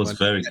 Yeah, that was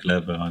very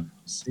clever.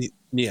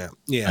 Yeah.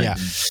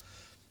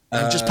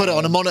 And just put it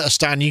on a monitor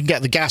stand. You can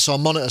get the gas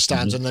on monitor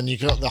stands, and then you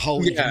got the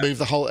whole. You can move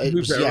the whole.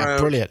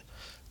 Brilliant.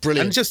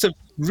 And just a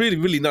really,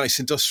 really nice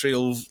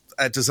industrial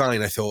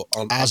design, I thought.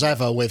 As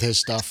ever with his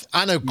stuff,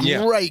 and a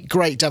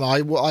great demo.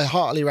 I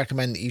heartily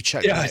recommend that you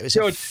check it out. It was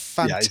a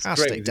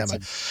fantastic demo.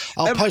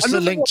 I'll post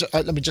the link.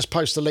 Let me just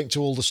post the link to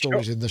all the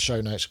stories in the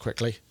show notes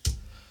quickly.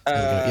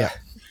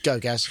 Go,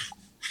 Gaz.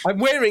 I'm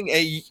wearing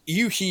a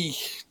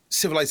Yuhi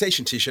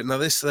Civilization t-shirt. Now,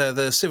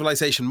 the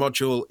Civilization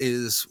module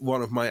is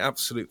one of my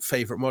absolute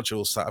favourite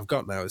modules that I've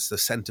got now. It's the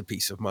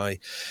centerpiece of my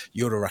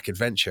Eurorack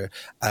adventure.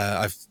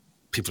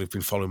 People who've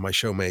been following my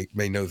show may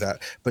know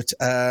that. But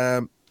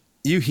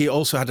Yuhi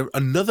also had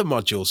another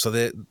module,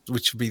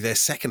 which would be their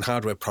second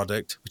hardware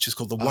product, which is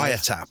called the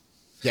Wiretap.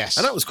 Yes.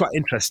 And that was quite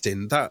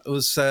interesting. That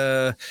was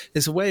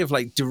there's a way of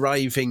like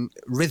deriving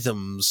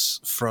rhythms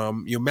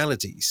from your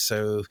melodies.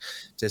 So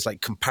there's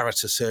like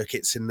comparator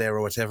circuits in there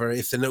or whatever.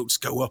 If the notes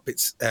go up,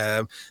 it's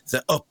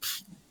the up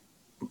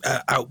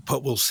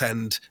output will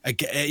send a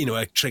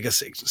trigger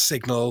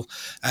signal.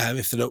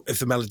 If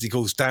the melody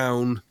goes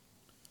down,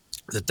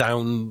 the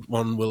down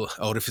one will,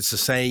 or if it's the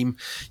same.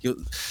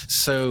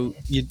 So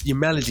your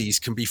melodies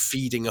can be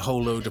feeding a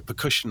whole load of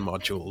percussion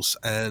modules,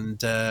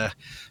 and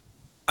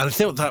I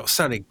thought that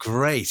sounded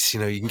great. You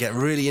know, you can get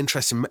really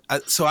interesting.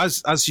 So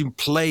as you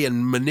play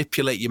and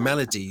manipulate your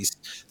melodies,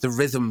 the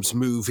rhythms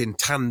move in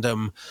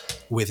tandem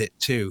with it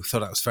too.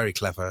 Thought that was very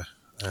clever.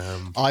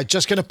 I'm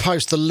just going to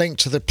post the link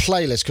to the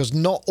playlist because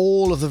not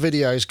all of the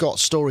videos got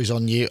stories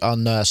on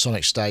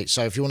Sonic State.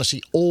 So if you want to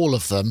see all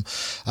of them,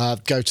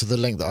 go to the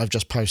link that I've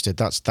just posted.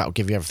 That'll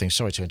give you everything.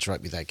 Sorry to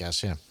interrupt you there,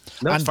 Gaz. Yeah.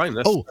 No, and, fine.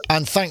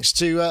 And thanks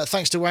to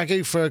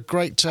Wagyu for a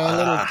great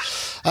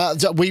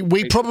little.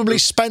 We probably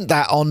spent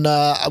that on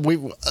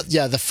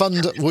the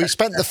fund. We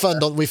spent the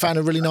fund on. We found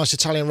a really nice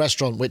Italian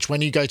restaurant, which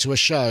when you go to a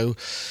show.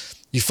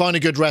 You find a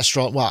good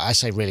restaurant. Well, I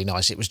say really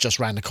nice. It was just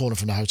round the corner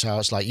from the hotel.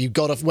 It's like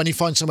when you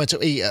find somewhere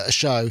to eat at a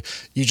show,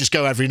 you just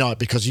go every night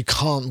because you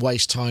can't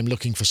waste time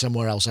looking for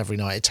somewhere else every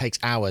night. It takes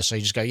hours. So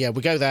you just go, yeah,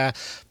 we go there.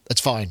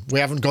 It's fine. We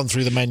haven't gone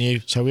through the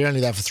menu, so we're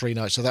only there for 3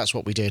 nights. So that's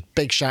what we did.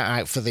 Big shout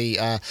out for the,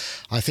 I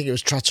think it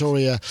was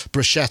Trattoria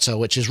Bruschetta,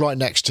 which is right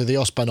next to the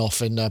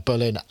Ostbahnhof in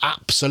Berlin.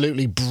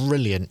 Absolutely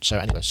brilliant. So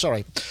anyway,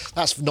 sorry,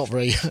 that's not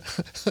very.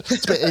 It's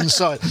a bit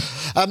inside.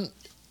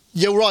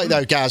 You're right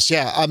though, Gaz.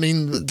 Yeah, I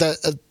mean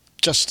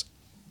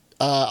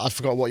I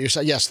forgot what you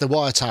said. Yes, the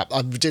wiretap.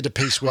 I did a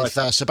piece with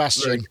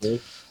Sebastian. Cool.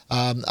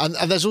 And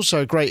there's also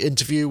a great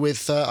interview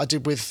I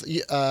did with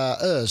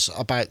Urs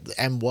about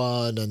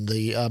M1 and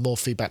the More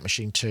Feedback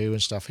Machine 2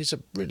 and stuff. He's a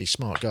really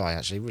smart guy,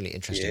 actually. Really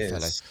interesting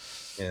fellow.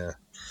 Yeah.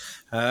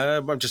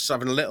 I'm just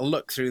having a little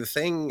look through the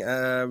thing.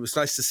 It was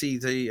nice to see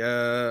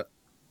the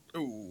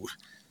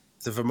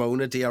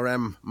Vermona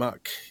DRM1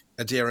 Mark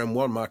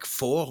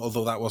IV,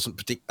 although that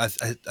wasn't I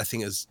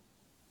think it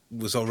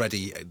was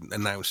already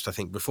announced, I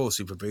think, before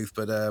Super Booth.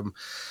 But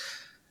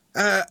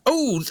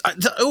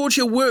the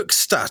audio work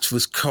stat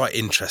was quite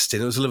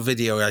interesting. It was a little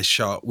video I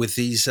shot with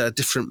these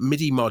different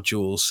MIDI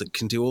modules that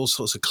can do all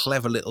sorts of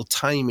clever little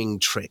timing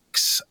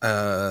tricks.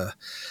 So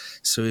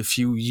if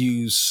you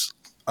use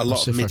a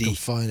lot of MIDI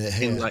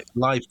in like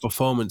live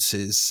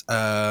performances,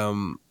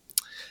 it's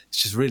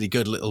just really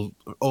good little,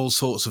 all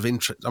sorts of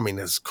interest. I mean,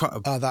 there's quite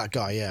a that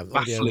guy, yeah,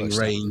 baffling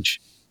range.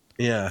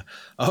 Yeah,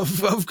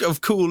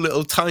 of cool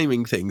little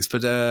timing things,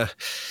 but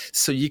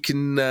so you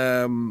can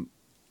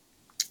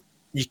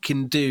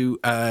do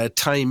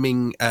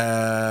timing,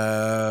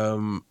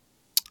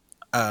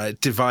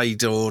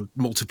 divide or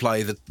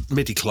multiply the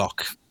MIDI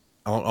clock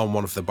on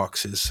one of the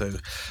boxes. So,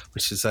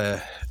 which is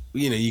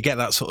you get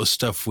that sort of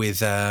stuff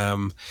with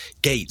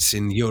gates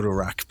in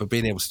Eurorack, but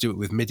being able to do it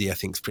with MIDI, I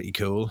think, is pretty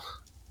cool.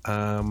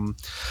 But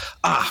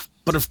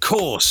of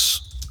course,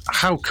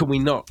 how can we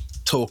not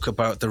talk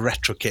about the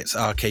RetroKits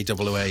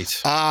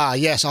RK008?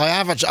 Yes, I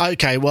have.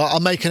 Okay, well, I'll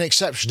make an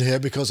exception here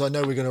because I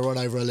know we're going to run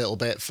over a little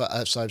bit.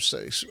 Let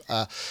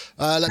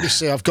me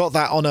see. I've got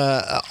that on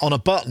a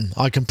button.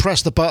 I can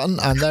press the button,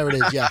 and there it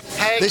is. Yeah,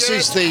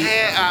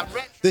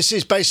 this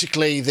is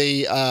basically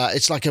the.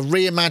 It's like a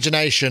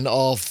reimagination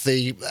of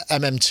the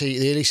MMT,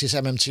 the Alesis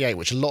MMT8,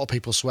 which a lot of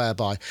people swear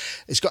by.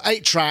 It's got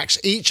 8 tracks.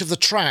 Each of the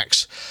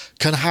tracks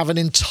can have an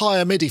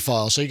entire MIDI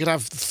file, so you could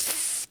have.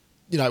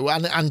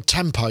 And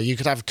tempo. You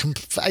could have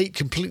 8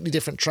 completely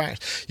different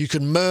tracks. You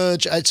can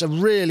merge. It's a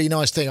really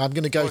nice thing. I'm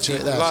going to go to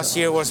it there. Last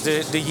year was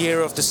the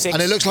year of the 6.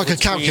 And it looks like a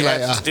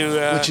calculator,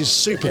 which is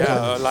super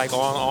cool. Like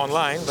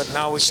online, but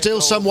now we still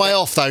some way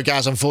off though,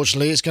 Gaz.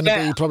 Unfortunately, it's going to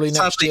be probably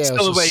next year.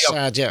 Still way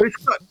off. Yeah.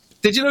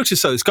 Did you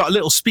notice though? It's got a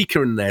little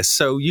speaker in there,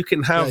 so you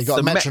can have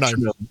the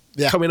metronome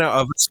coming out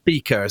of a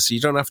speaker, so you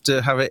don't have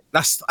to have it.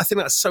 I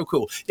think that's so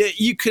cool.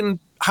 You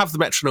can have the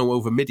metronome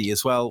over MIDI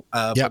as well,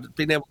 but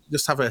being able to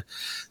just have an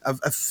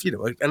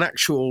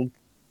actual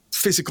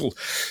physical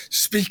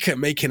speaker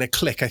making a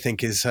click, I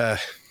think is.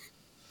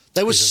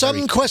 There was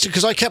some question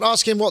because I kept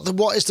asking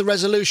what is the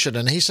resolution,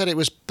 and he said it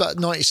was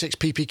 96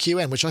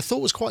 ppqn, which I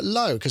thought was quite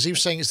low because he was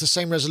saying it's the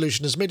same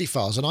resolution as MIDI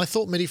files, and I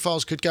thought MIDI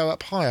files could go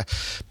up higher.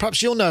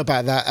 Perhaps you'll know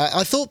about that.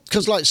 I thought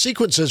because like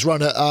sequencers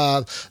run at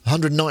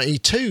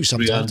 192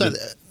 sometimes, or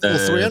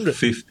 300,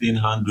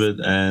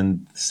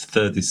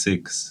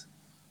 1536.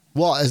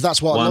 What is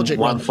that's what Logic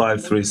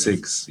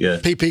 1536, yeah.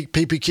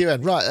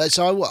 PPQN, right?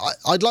 So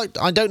I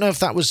don't know if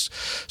that was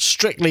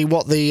strictly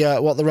what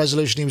the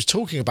resolution he was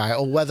talking about,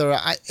 or whether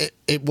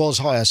it was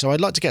higher. So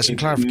I'd like to get some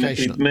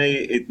clarification.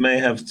 It may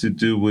have to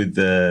do with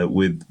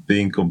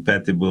being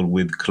compatible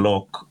with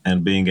clock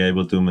and being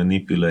able to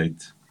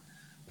manipulate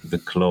the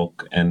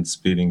clock and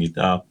speeding it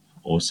up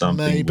or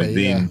something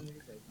within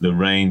the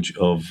range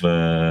of.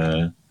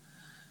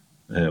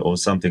 Or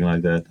something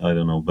like that. I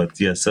don't know, but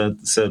yeah,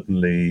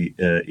 certainly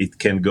it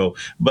can go.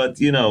 But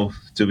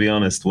to be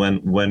honest,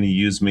 when you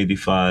use MIDI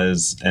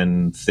files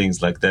and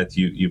things like that,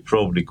 you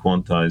probably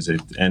quantize it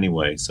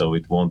anyway, so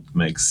it won't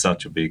make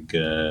such a big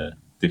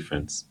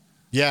difference.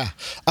 Yeah,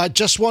 I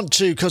just want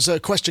to, because a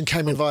question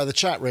came in via the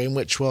chat room,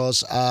 which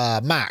was,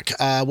 Mac,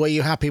 were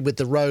you happy with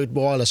the Rode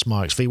wireless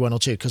mics, V1 or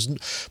 2? Because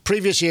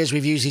previous years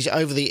we've used these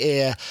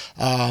over-the-ear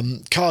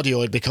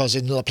cardioid, because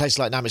in a place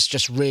like NAMM it's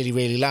just really,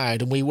 really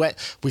loud, and we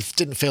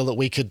didn't feel that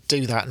we could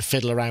do that and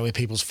fiddle around with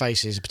people's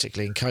faces,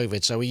 particularly in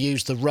COVID, so we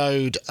used the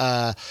Rode...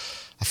 I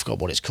forgot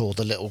what it's called,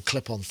 the little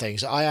clip-on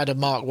things. I had a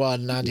Mark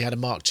 1, and Andy had a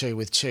Mark 2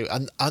 with 2,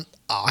 and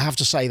I have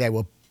to say they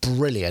were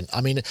brilliant.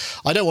 I mean,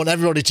 I don't want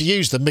everybody to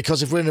use them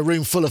because if we're in a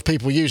room full of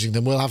people using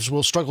them,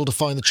 we'll struggle to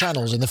find the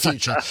channels in the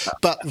future.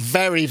 But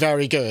very,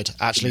 very good,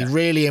 actually.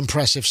 Really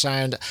impressive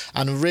sound,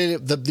 and really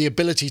the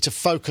ability to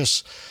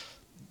focus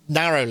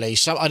narrowly.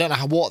 So I don't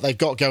know what they've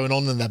got going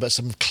on in there, but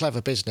some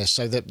clever business.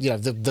 So that, you know,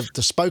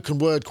 the spoken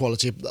word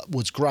quality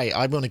was great.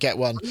 I want to get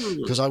one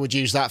because I would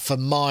use that for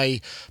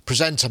my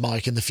presenter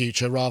mic in the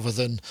future rather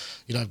than,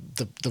 you know,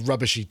 the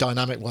rubbishy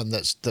dynamic one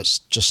that's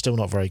just still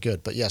not very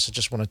good. But yes, I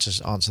just wanted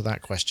to answer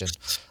that question.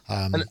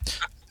 And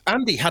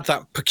Andy had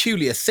that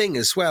peculiar thing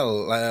as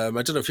well. I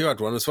don't know if you had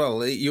one as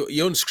well.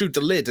 You unscrewed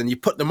the lid and you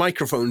put the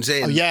microphones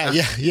in. Oh, yeah.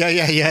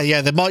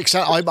 The mics.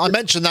 I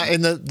mentioned that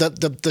in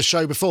the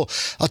show before.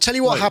 I'll tell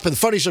you what happened.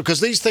 Funny stuff, because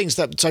these things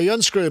so you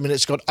unscrew them and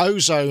it's got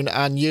ozone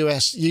and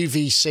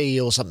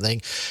UVC or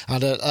something,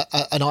 and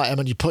an item,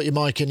 and you put your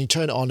mic in, you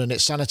turn it on, and it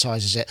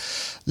sanitizes it.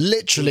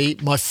 Literally,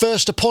 my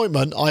first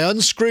appointment, I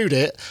unscrewed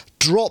it,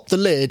 dropped the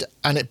lid,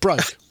 and it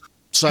broke.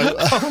 So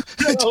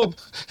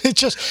it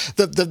just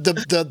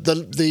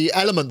the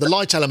element, the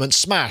light element,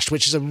 smashed,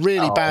 which is a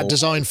really bad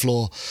design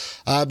flaw.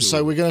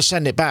 So we're going to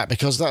send it back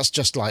because that's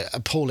just like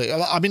appalling.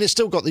 I mean, it's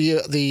still got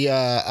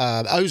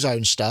the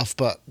ozone stuff,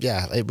 but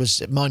yeah,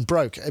 mine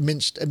broke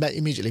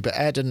immediately. But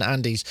Ed and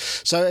Andy's.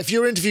 So if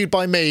you're interviewed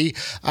by me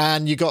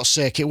and you got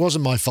sick, it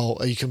wasn't my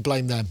fault. You can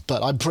blame them,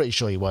 but I'm pretty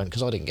sure you won't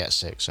because I didn't get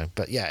sick. So,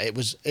 but yeah, it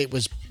was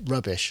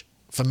rubbish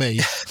for me.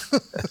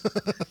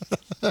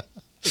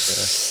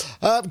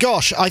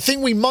 Gosh, I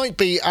think we might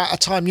be at a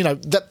time, you know,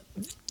 that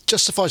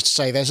just suffice to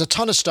say, there's a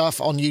ton of stuff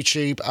on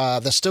YouTube.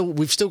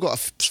 We've still got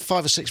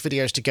 5 or 6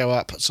 videos to go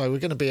up, so we're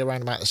going to be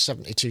around about the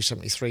 72,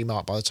 73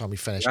 mark by the time we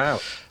finish. Wow.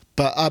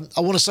 But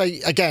I want to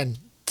say again,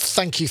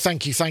 thank you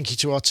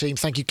to our team.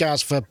 Thank you,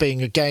 Gaz, for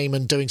being a game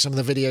and doing some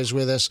of the videos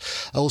with us.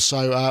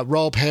 Also,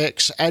 Rob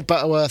Hicks, Ed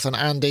Butterworth, and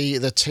Andy,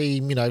 the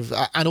team, you know,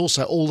 and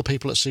also all the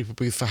people at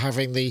Superbooth for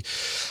having the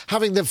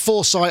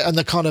foresight and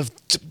the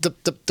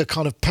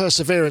kind of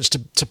perseverance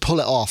to pull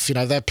it off. You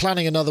know, they're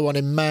planning another one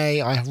in May.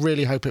 I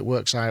really hope it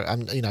works out,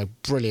 and you know,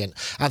 brilliant.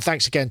 And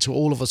thanks again to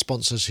all of our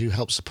sponsors who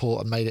helped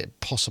support and made it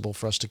possible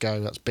for us to go.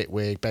 That's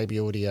Bitwig, Baby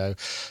Audio,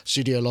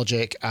 Studio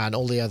Logic, and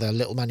all the other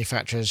little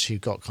manufacturers who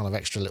got kind of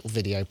extra little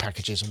video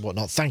packages and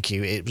whatnot. Thank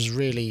you. It was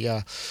really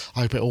I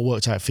hope it all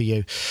worked out for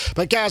you.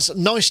 But Gaz,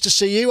 nice to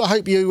see you. I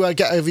hope you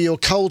get over your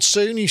cold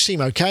soon. You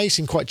seem okay. You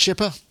seem quite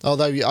chipper,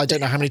 although I don't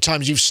know how many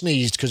times you've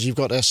sneezed because you've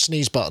got a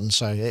sneeze button,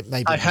 so it may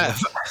be. I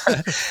have.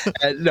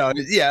 No,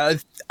 yeah,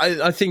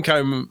 I think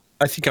I'm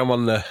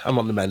on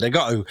the mend. I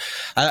got to.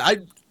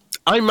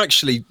 I'm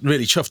actually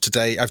really chuffed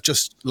today. I've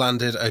just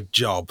landed a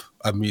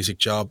music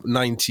job,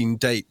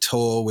 19-date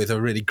tour with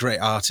a really great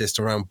artist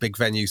around big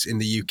venues in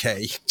the UK.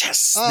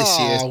 Yes, this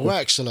year. Oh,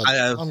 excellent!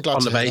 I'm glad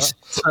on to the hear base.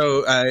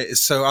 that.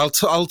 So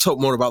I'll talk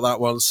more about that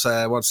once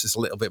it's a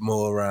little bit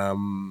more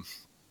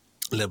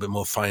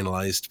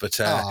finalised. But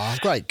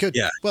great, good.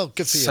 Yeah, well,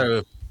 good for you.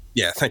 So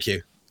yeah, thank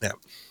you. Yeah.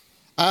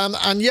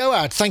 And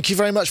Yoad, thank you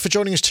very much for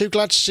joining us too.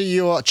 Glad to see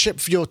your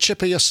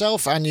chipper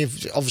yourself, and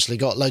you've obviously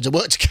got loads of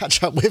work to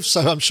catch up with,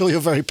 so I'm sure you're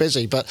very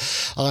busy, but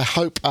I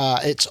hope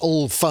it's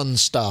all fun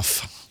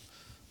stuff.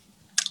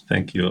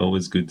 Thank you.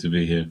 Always good to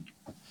be here.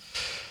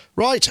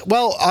 Right,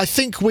 well, I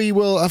think we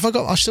will. I've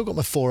still got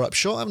my 4-up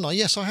shot, haven't I?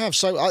 Yes, I have.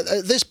 So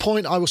at this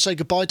point, I will say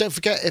goodbye. Don't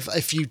forget,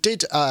 if you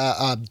did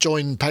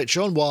join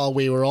Patreon while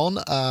we were on,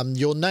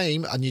 your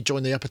name, and you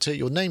joined the upper tier,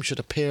 your name should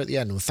appear at the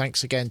end. And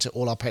thanks again to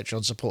all our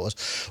Patreon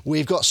supporters.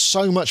 We've got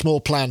so much more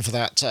planned for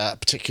that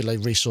particular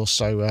resource.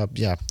 So,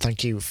 yeah,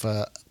 thank you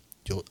to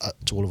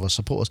all of our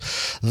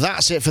supporters.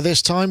 That's it for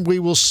this time. We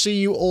will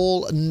see you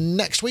all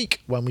next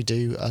week when we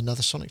do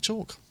another Sonic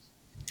Talk.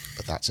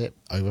 But that's it.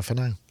 Over for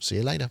now. See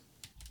you later.